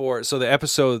the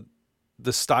episode,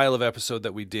 the style of episode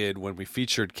that we did when we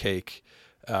featured Cake,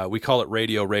 we call it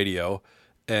Radio,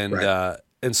 and right.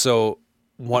 And so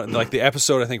one, like the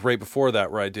episode I think right before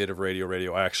that where I did of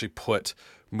Radio, I actually put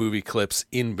movie clips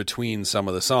in between some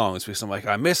of the songs because I'm like,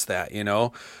 I missed that,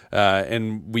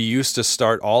 and we used to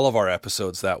start all of our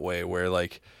episodes that way, where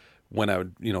like when I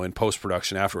would, in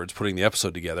post-production afterwards, putting the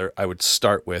episode together, I would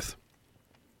start with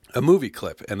a movie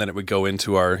clip, and then it would go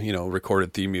into our,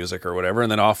 recorded theme music or whatever,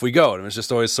 and then off we go. And it was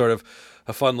just always sort of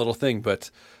a fun little thing. But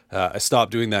I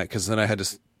stopped doing that because then I had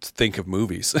to think of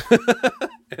movies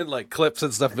and like clips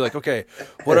and stuff. And be like, okay,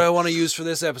 what do I want to use for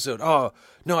this episode? Oh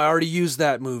no, I already used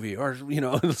that movie. Or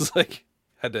it's like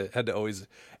had to always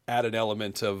add an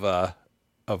element of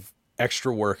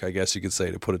extra work, I guess you could say,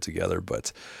 to put it together.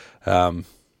 But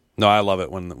no, I love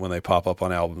it when they pop up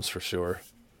on albums for sure.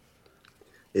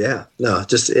 Yeah, no,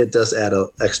 just it does add an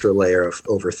extra layer of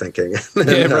overthinking.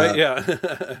 Yeah, right.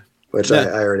 Yeah. which Yeah.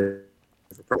 I already,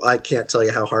 I can't tell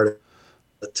you how hard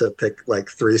to pick like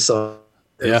 3 songs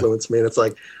that influence me. And it's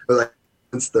like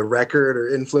it's the record or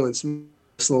influence me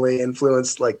personally,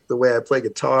 influence like the way I play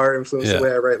guitar, influence the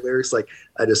way I write lyrics. Like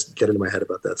I just get into my head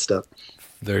about that stuff.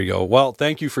 There you go. Well,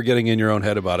 thank you for getting in your own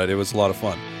head about it. It was a lot of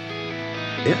fun.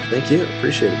 Yeah, thank you.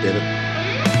 Appreciate it, David.